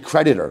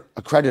creditor,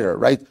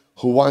 right?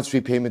 Who wants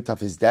repayment of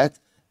his debt.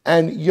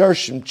 And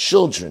Yarshim,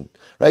 children,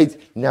 right?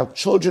 Now,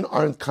 children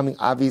aren't coming,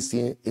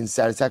 obviously, in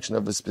satisfaction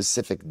of a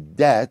specific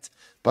debt,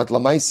 but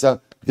Lamaisa,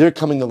 they're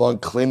coming along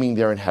claiming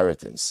their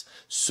inheritance.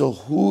 So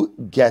who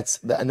gets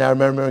that? And now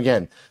remember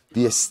again,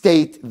 the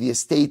estate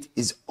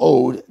is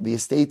owed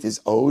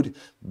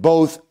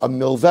both a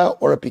milveh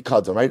or a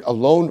pikadon, right? A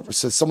loan,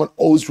 so someone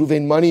owes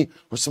Ruvain money,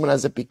 or someone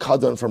has a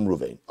pikadon from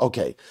Ruvain.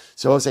 Okay,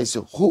 so I'll say,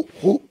 so who,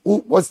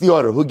 what's the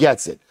order? Who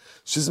gets it?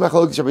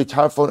 Rabbi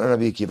Tarfon and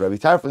Rabbi Akiva. Rabbi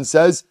Tarfon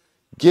says,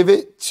 give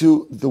it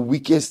to the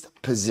weakest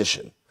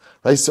position,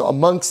 right? So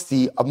amongst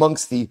the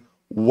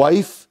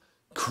wife,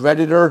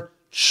 creditor,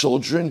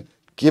 children,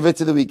 give it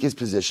to the weakest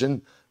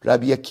position.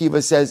 Rabbi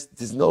Akiva says,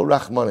 there's no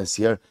Rachmanis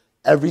here.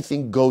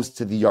 Everything goes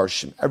to the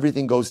Yarshim.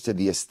 Everything goes to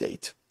the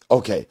estate.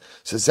 Okay,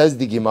 so it says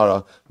the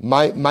Gemara,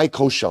 my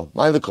koshel,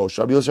 the koshel,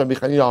 Rabbi Yosef Rabbi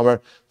Chanina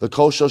Amar, the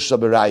koshel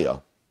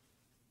shabaraya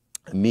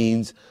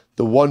means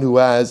the one who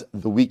has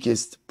the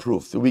weakest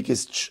proof, the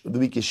weakest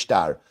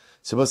shtar.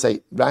 So we'll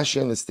say, Rashi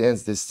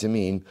understands this to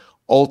mean,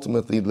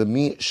 ultimately,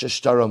 lemi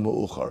sheshtara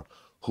mu'uchar,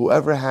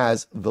 whoever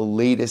has the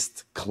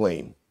latest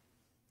claim.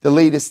 The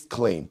latest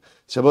claim.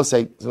 So we'll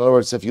say, in other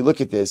words, so if you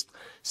look at this,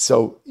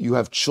 so you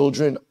have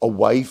children, a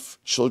wife,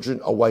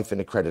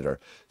 and a creditor.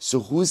 So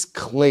whose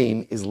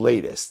claim is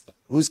latest?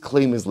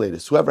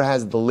 Whoever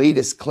has the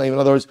latest claim, in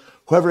other words,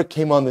 whoever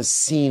came on the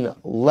scene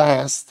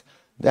last,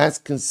 that's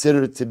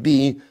considered to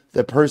be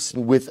the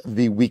person with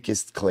the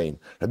weakest claim.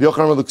 Rabbi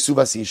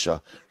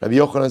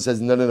Yochanan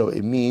says, no,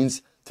 it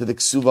means to the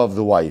ksuva of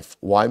the wife.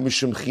 Why?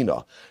 Mishum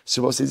china.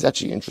 So we'll say, it's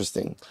actually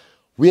interesting.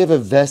 We have a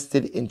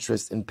vested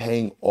interest in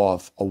paying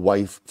off a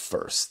wife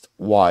first.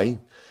 Why?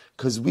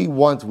 Because we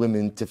want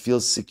women to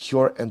feel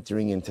secure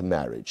entering into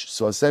marriage.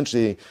 So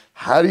essentially,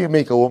 how do you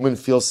make a woman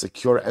feel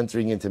secure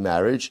entering into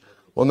marriage?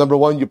 Well, number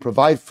one, you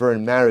provide for her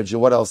in marriage,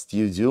 and what else do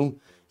you do?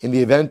 In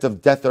the event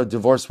of death or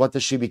divorce, what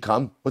does she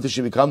become?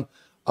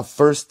 A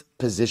first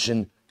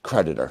position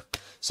creditor.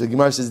 So the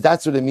Gemara says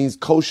that's what it means,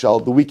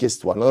 koshel, the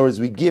weakest one. In other words,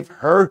 we give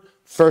her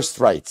first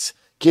rights.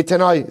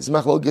 Ketanai is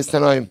machlokes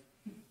tanaim.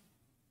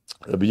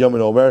 Rabbi Yomin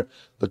Omer,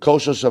 the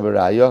koshel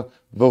shabaraya,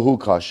 v'hu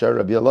kasher.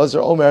 Rabbi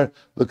Elazar Omer,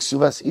 the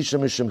ksuvas isha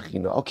mishum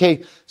china.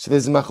 Okay, so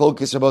there's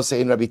machlokes Rabbi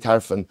say in Rabbi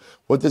Tarfon.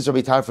 What does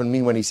Rabbi Tarfon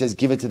mean when he says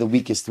give it to the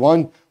weakest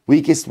one?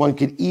 Weakest one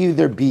could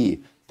either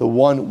be the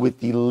one with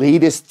the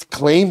latest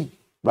claim,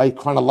 right?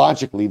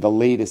 Chronologically, the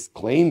latest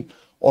claim,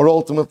 or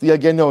ultimately,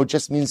 again, no, it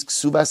just means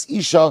ksuvas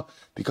isha,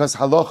 because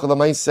halacha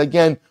l'maisa,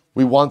 again,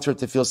 we want her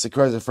to feel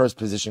secure as a first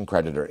position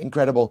creditor.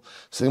 Incredible.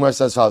 So the Gemara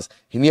says,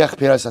 hiniach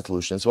peras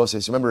atlushin. So also,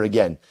 remember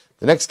again,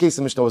 the next case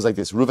of Mishnah was like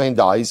this. Ruvain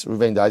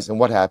dies, and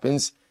what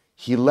happens?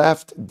 He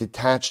left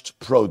detached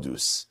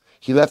produce.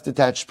 So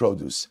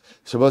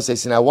we'll say,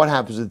 so now what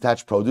happens with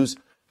detached produce?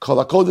 Kol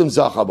hakodim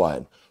zacha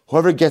b'hem.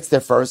 Whoever gets there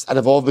first, out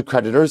of all the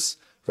creditors,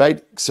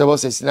 right? So we'll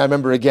say, so now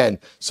remember again.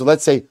 So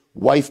let's say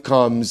wife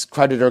comes,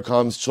 creditor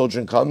comes,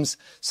 children comes.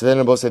 So then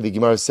Rabbi say, the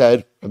Gemara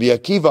said, Rabbi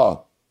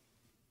Akiva.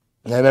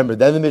 Now remember,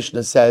 then the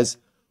Mishnah says,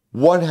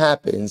 what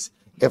happens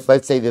if,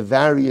 let's say, the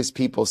various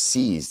people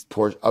seized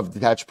of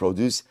detached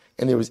produce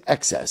and there was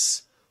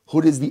excess?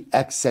 Who does the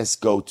excess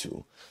go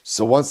to?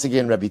 So once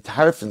again, Rabbi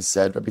Tarfon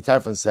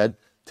said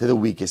to the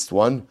weakest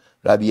one.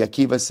 Rabbi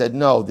Akiva said,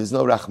 no, there's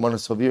no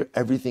Rachmanas Ovir.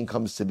 Everything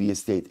comes to the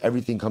estate.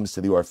 Everything comes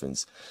to the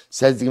orphans.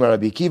 Says the Gemara,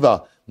 Rabbi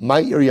Akiva,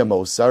 my area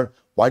Mosar.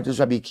 Why does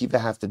Rabbi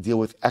Akiva have to deal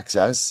with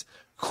excess?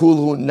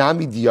 Kulhu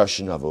nami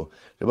diyashinavu.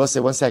 Rabbi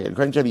say, one second.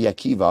 According to Rabbi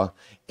Akiva,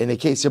 in a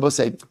case, Rabbi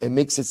say, it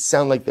makes it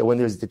sound like that when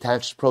there's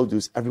detached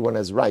produce, everyone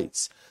has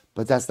rights.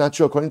 But that's not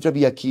true. According to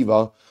Rabbi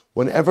Akiva,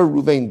 whenever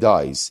Ruvain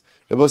dies,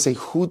 Rabbi say,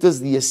 who does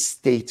the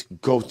estate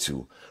go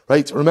to?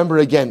 Right? Remember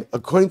again,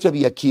 according to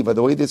Rabbi Akiva,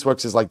 the way this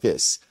works is like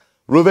this.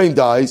 Ruvain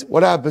dies,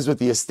 what happens with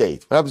the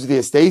estate?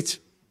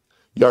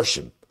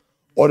 Yarshim.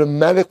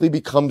 Automatically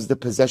becomes the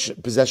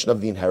possession of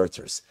the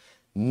inheritors.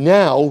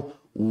 Now,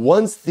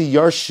 once the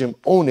Yarshim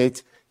own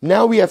it,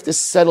 now we have to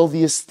settle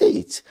the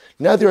estate.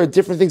 Now there are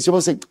different things.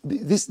 You're supposed to say,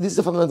 this is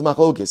a fundamental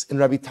machlokes. In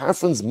Rabbi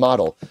Tarfon's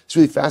model, it's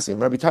really fascinating.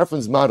 In Rabbi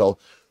Tarfon's model,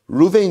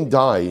 Ruvain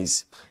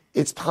dies,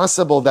 it's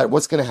possible that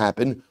what's going to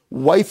happen,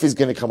 wife is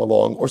going to come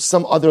along, or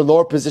some other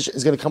lower position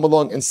is going to come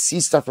along and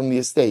seize stuff from the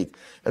estate.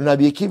 And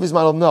Rabbi Akiva's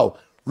model, no.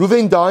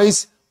 Ruvain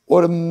dies,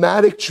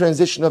 automatic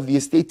transition of the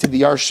estate to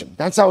the Yarshim.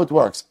 That's how it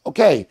works.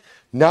 Okay,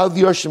 now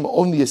the Yarshim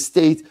own the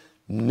estate.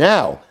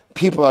 Now,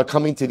 people are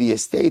coming to the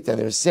estate and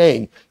they're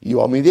saying,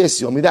 you owe me this,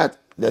 you owe me that.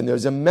 Then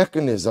there's a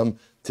mechanism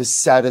to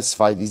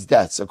satisfy these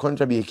debts. According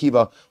to Rabbi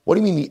Akiva, what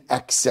do you mean the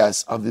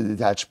excess of the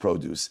detached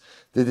produce?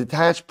 The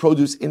detached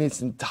produce in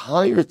its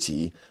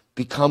entirety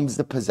becomes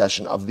the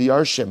possession of the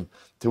Yarshim,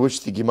 to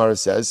which the Gemara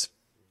says,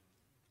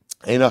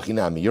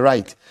 Einachinami, you're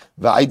right.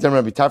 Va'aydam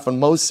Rabbi Tarfon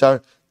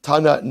Mosar,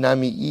 Tana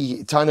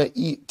ihunai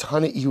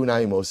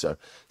Mosar.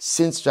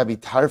 Since Rabbi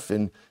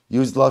Tarfon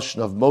used lashon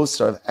of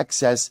Mosar, of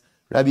excess,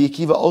 Rabbi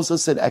Akiva also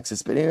said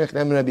excess. But in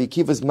Rabbi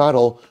Akiva's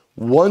model,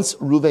 once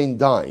Ruvain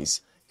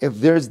dies, if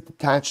there's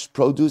detached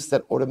produce,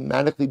 that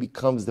automatically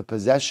becomes the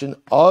possession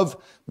of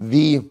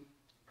the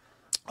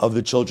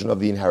children of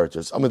the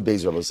inheritors. Ahmed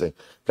Bezer will say,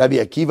 Rabbi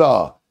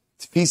Akiva,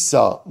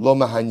 Tfisa lo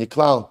mahan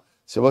yiklal.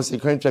 So what's the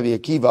current Rabbi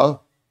Akiva?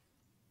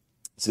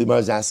 So the Gemara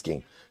is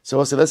asking. So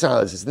let's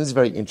analyze this. This is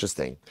very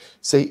interesting.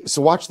 So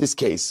watch this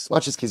case.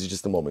 Watch this case for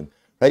just a moment.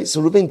 right?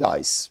 So Reuven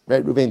dies,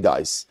 right? Reuven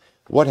dies.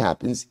 What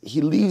happens?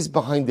 He leaves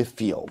behind the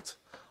field.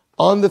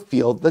 On the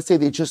field, let's say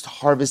they just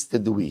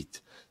harvested the wheat.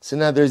 So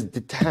now there's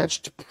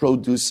detached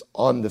produce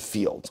on the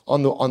field,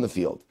 on the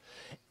field.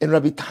 In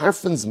Rabbi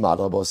Tarfon's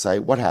model, Bosai,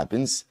 what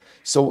happens?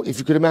 So if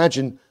you could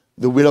imagine,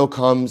 the widow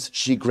comes,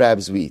 she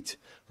grabs wheat,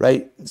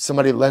 right?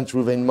 Somebody lent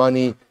Reuven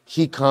money,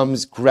 he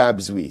comes,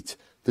 grabs wheat.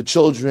 The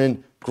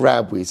children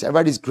grab wheat. So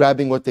everybody's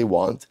grabbing what they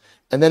want.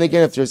 And then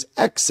again, if there's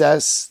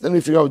excess, then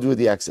we figure out what to do with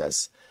the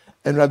excess.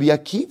 And Rabbi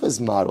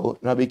Akiva's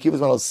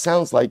model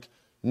sounds like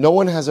no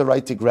one has a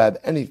right to grab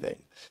anything.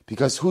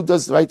 Because who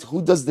does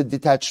the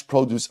detached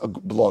produce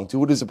belong to?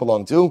 Who does it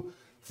belong to?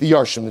 The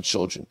Yarshim, the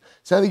children.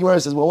 So now the Gemara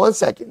says, well, one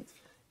second.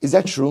 Is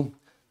that true?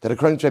 That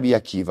according to Rabbi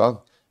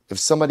Akiva, if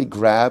somebody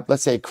grabbed,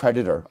 let's say a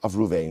creditor of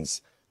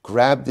Reuven's,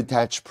 grabbed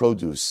detached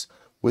produce,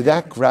 would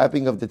that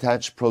grabbing of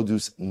detached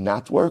produce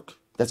not work?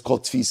 That's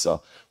called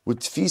tfisa. Would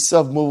tfisa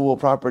of movable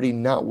property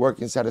not work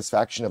in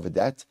satisfaction of a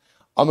debt?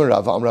 Amar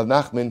Rav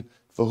Nachman,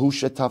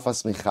 v'husha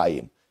tafas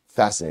michayim.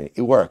 Fascinating.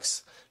 It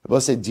works. Rabbi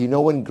said, do you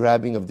know when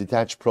grabbing of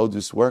detached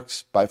produce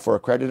works for a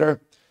creditor?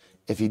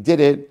 If he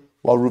did it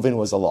while Reuven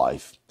was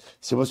alive.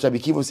 So Rabbi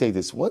Akiva would say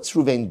this, once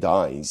Reuven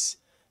dies,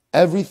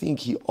 everything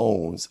he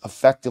owns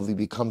effectively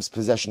becomes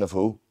possession of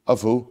who?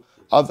 Of who?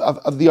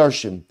 Of the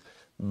Yarshim.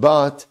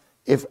 But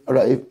if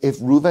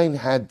Reuven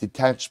had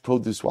detached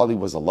produce while he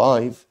was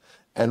alive,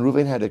 and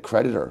Reuven had a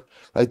creditor,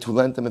 right, who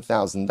lent him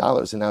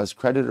 $1,000, and now his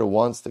creditor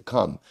wants to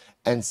come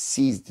and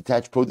seize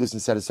detached produce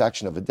in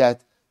satisfaction of a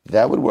debt,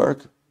 that would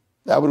work.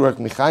 That would work.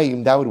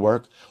 Michayim, that would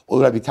work.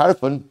 Or Rabbi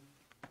Tarfon,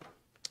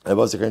 I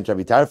was according to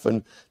Rabbi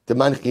Tarfon, the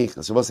man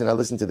chichas. So now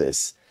listen to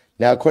this.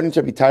 Now, according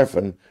to Rabbi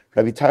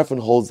Tarfon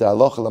holds that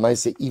Allah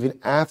Lamaise even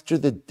after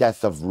the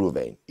death of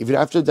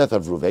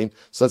Reuven.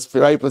 So let's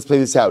play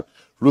this out.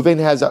 Reuven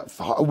has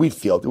a wheat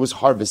field. It was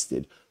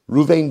harvested.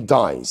 Reuven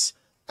dies.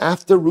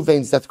 After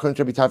Reuven's death, according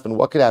to Rabbi Tarfon,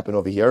 what could happen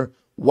over here?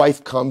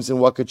 Wife comes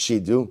and what could she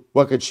do?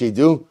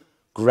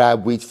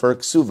 Grab wheat for a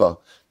ksuva.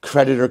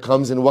 Creditor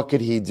comes and what could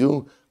he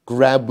do?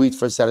 Grab wheat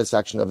for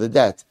satisfaction of the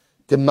debt.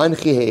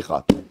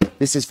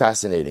 This is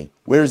fascinating.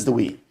 Where's the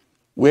wheat?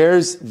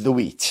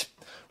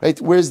 Right?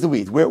 Where's the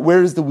wheat?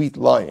 Where is the wheat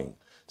lying?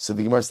 So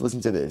the Gemara says,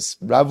 listen to this.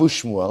 Ravu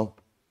Shmuel,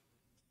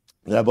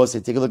 and Rabbi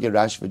said, take a look at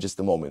Rashi for just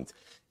a moment.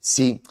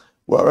 See,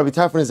 what Rabbi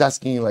Tarfon is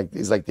asking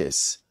is like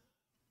this.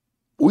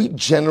 We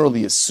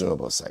generally assume,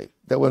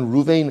 that when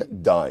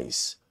Reuven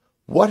dies,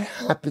 what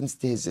happens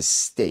to his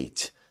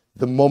estate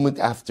the moment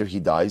after he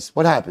dies?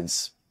 What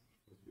happens?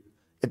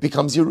 It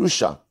becomes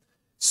Yerusha.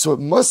 So it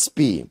must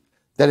be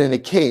that in a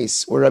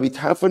case where Rabbi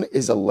Tarfon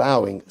is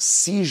allowing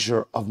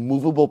seizure of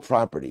movable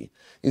property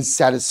in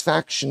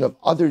satisfaction of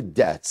other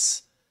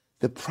debts,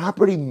 the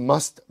property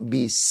must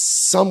be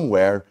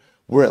somewhere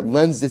where it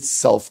lends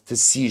itself to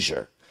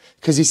seizure.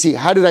 Because you see,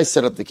 how did I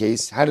set up the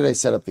case?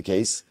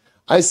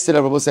 I set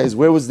up, Rabbi says,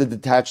 where was the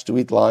detached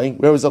wheat lying?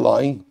 Where was it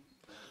lying?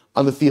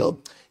 On the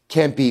field.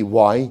 Can't be.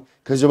 Why?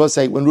 Because Rabbi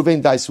say, when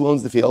Reuven dies, who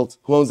owns the field?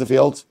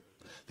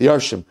 The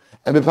Yarshim.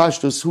 And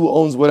Bepashtus, who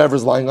owns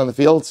whatever's lying on the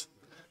field?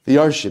 The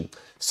Yarshim.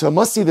 So it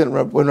must be that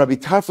when Rabbi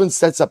Tarfon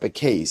sets up a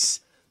case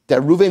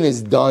that Reuven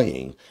is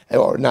dying,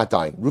 or not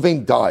dying,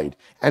 Reuven died,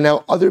 and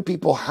now other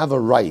people have a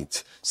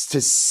right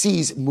to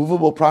seize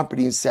movable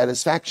property in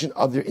satisfaction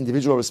of their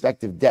individual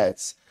respective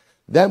debts,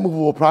 that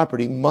movable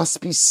property must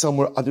be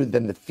somewhere other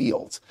than the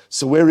field.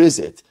 So where is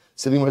it?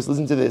 So we must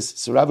listen to this.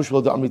 So Rabbi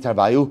Shmuel da Amri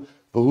Tarvayu,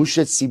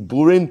 V'hushet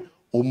Siburin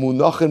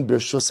Umunachen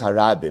Birshus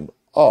Harabim.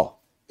 Oh,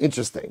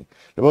 interesting.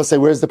 They both say,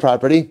 where's the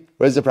property?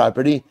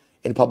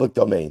 In public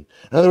domain.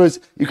 In other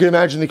words, you can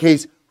imagine the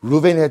case,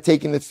 Reuven had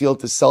taken the field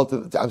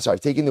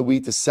taking the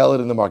wheat to sell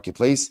it in the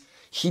marketplace.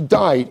 He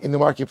died in the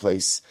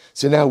marketplace.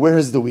 So now where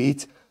is the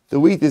wheat? The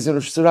wheat is in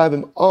Rosh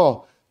Hashanah.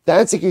 Oh,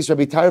 that's the case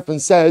Rabbi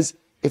Tarfon says,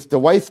 if the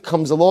wife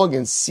comes along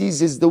and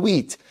seizes the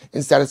wheat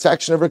in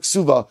satisfaction of her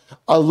ksuva,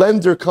 a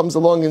lender comes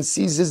along and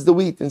seizes the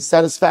wheat in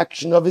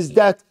satisfaction of his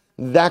debt,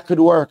 that could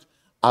work.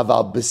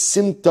 Aval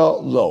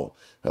besimta lo.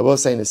 I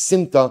was saying a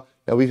simta.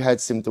 Now we've had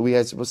simta. We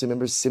had supposed to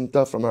remember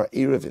simta from our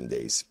Erevin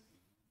days.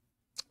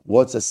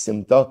 What's a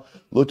simta?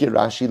 Look at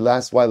Rashi.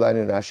 Last white line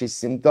in Rashi.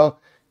 Simta.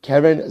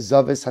 Karen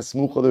zavis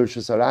hasmucha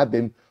l'rishus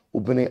harabim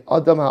ubnei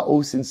adam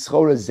ha'osin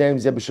schora zem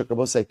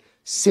zebeshakar.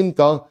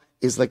 Simta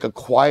is like a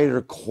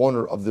quieter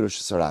corner of the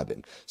Rosh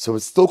Hashanah. So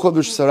it's still called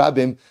Rosh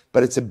Hashanah,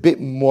 but it's a bit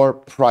more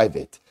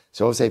private.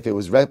 So I would say if it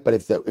was red, but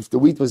if the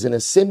wheat was in a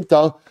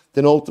simta,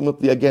 then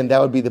ultimately again that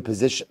would be the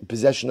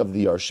possession of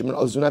the Yarshim, and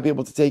others would not be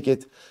able to take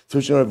it.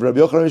 And Rabbi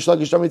Yochanan and Rish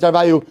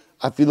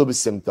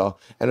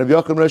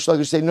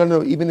Lakish say,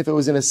 no, even if it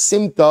was in a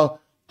simta,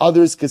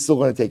 others could still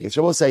going to take it.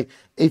 So I will say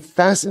a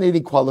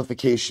fascinating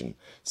qualification.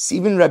 It's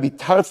even Rabbi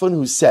Tarfon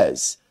who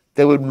says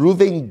that when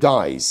Reuven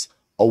dies,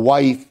 a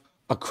wife,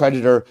 a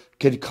creditor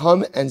could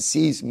come and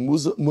seize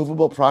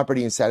movable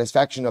property in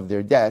satisfaction of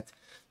their debt.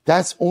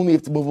 That's only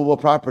if the movable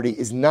property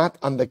is not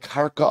on the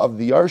karka of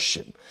the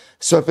Yarshim.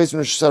 So if it's in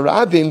Rosh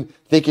Hashanah,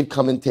 they could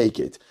come and take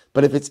it.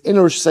 But if it's in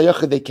Rosh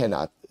Hashanah, they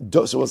cannot.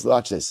 So let's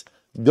watch this.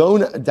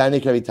 Don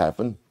Danik Rabbi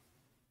Tarfon.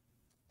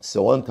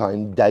 So one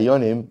time,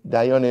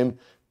 Dayanim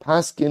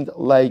paskind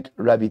like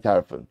Rabbi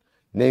Tarfon.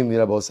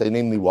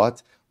 Namely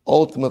what?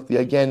 Ultimately,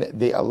 again,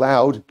 they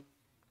allowed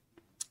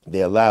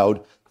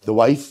the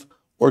wife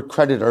or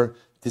creditor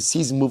to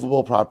seize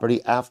movable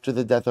property after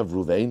the death of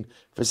Ruvain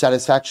for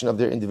satisfaction of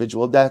their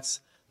individual debts.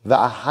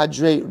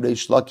 Va'ahadre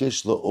Reish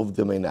Lakish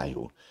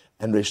le'uvdemenayu.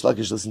 And Reish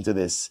Lakish, listen to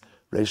this.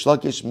 Reish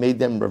Lakish made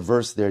them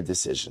reverse their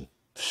decision.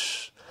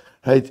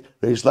 Right?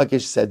 Reish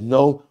Lakish said,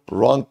 no,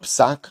 wrong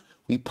psak.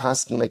 We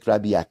paskin like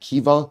Rabbi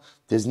Akiva.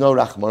 There's no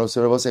Rachmano.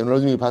 So Rabbi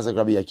saying, we pass like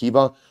Rabbi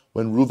Akiva.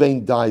 When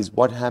Ruvain dies,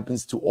 what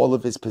happens to all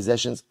of his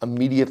possessions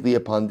immediately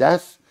upon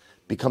death?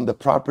 Become the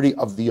property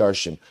of the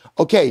Yarshim.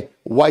 Okay,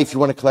 wife, you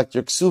want to collect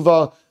your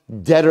ksuva,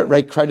 debtor,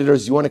 right,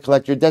 creditors, you want to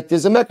collect your debt.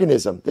 There's a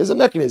mechanism,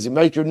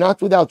 right? You're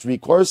not without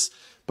recourse,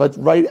 but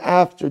right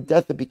after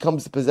death, it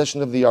becomes the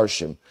possession of the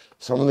Yarshim.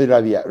 Suddenly,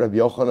 Rabbi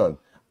Yochanan,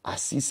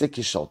 Asisa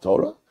Kishal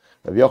Torah?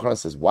 Rabbi Yochanan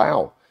says,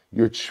 wow,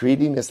 you're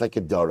treating this like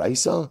a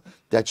daraisa,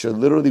 that you're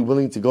literally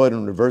willing to go ahead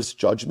and reverse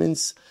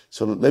judgments.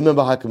 So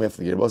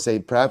we'll say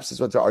perhaps this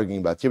is what they're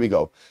arguing about. Here we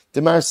go.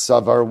 Demar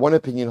Savar, one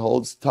opinion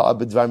holds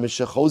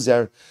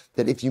that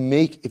if you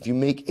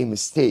make a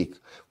mistake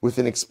with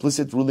an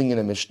explicit ruling in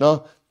a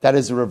Mishnah, that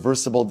is a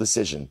reversible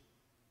decision.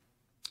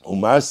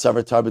 Umar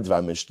Savar tar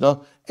b'dvar Mishnah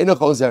eno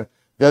chozer.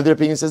 The other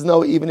opinion says,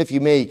 no, even if you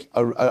make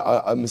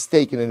a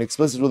mistake in an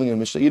explicit ruling in a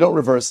Mishnah, you don't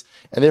reverse.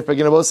 And therefore,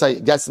 again, both say,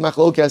 that's the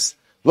machlokes.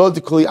 No,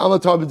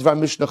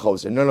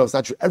 it's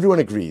not true. Everyone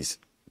agrees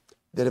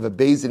that if a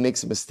Beis Din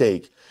makes a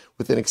mistake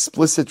with an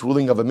explicit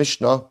ruling of a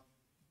Mishnah,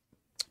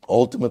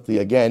 ultimately,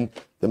 again,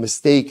 the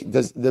mistake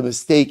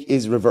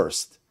is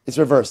reversed. It's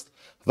reversed.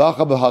 Well,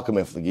 so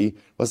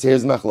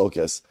here's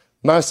machlokes.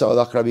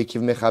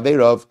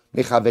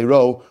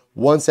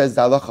 One says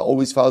the halacha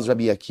always follows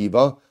Rabbi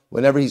Akiva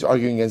whenever he's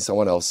arguing against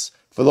someone else.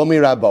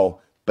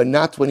 But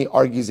not when he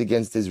argues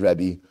against his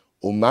Rebbe.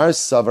 Umar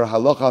savar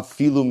halacha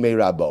filu me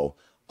rabo.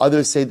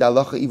 Others say that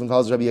halacha even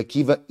follows Rabbi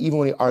Akiva even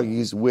when he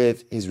argues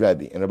with his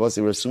Rebbe. And Rabbi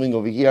say we're assuming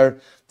over here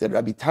that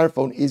Rabbi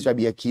Tarfon is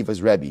Rabbi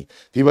Akiva's Rebbe.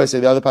 People say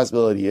the other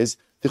possibility is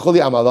everyone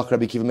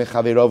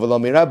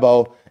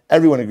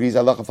agrees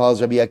that halacha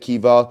follows Rabbi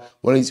Akiva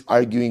when he's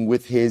arguing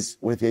with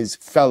his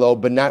fellow,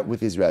 but not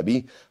with his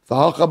Rebbe.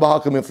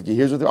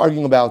 Here's what they're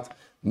arguing about.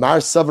 Mar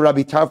savar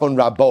Rabbi Tarfon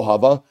Rabbo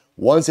Hava.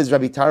 One says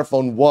Rabbi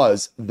Tarfon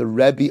was the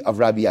Rebbe of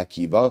Rabbi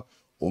Akiva.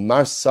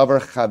 Umar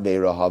savar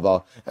chaveira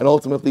hava, and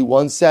ultimately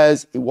one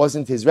says it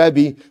wasn't his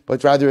Rebbe,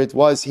 but rather it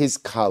was his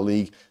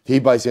colleague.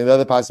 The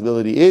other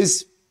possibility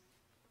is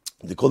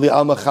the kuli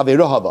alma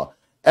chaveira hava.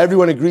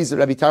 Everyone agrees that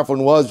Rabbi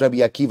Tarfon was Rabbi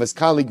Akiva's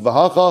colleague.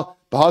 V'hacha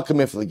b'haka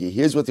miflagi.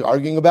 Here's what they're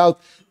arguing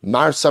about: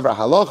 Mar savar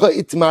halacha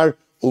itmar,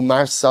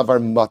 umar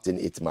savar matin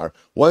itmar.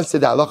 One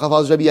said that halacha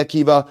follows Rabbi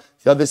Akiva.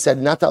 The other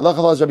said not that halacha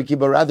follows Rabbi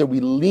Akiva, rather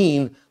we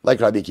lean like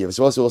Rabbi Akiva.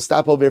 So also we'll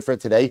stop over here for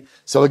today.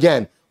 So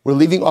again, we're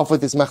leaving off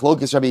with this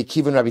machlokes Rabbi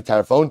Akiva and Rabbi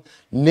Tarfon,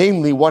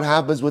 namely what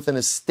happens with an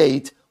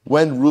estate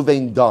when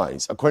Ruvain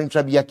dies. According to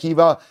Rabbi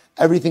Akiva,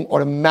 everything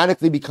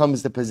automatically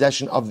becomes the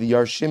possession of the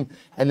Yarshim,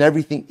 and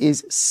everything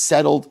is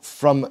settled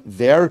from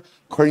there.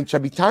 According to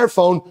Rabbi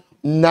Tarfon,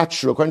 not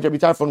true. According to Rabbi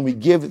Tarfon, we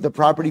give the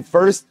property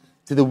first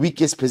to the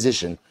weakest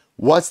position.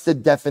 What's the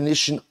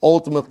definition,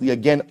 ultimately,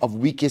 again, of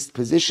weakest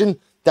position?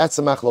 That's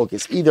a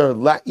machlokes. Either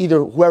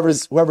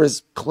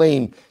whoever's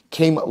claim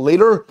came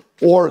later,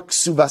 or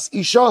ksuvas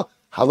isha.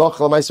 Halach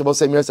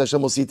l'maisa,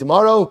 we'll see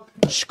tomorrow.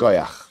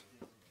 Shkoyach.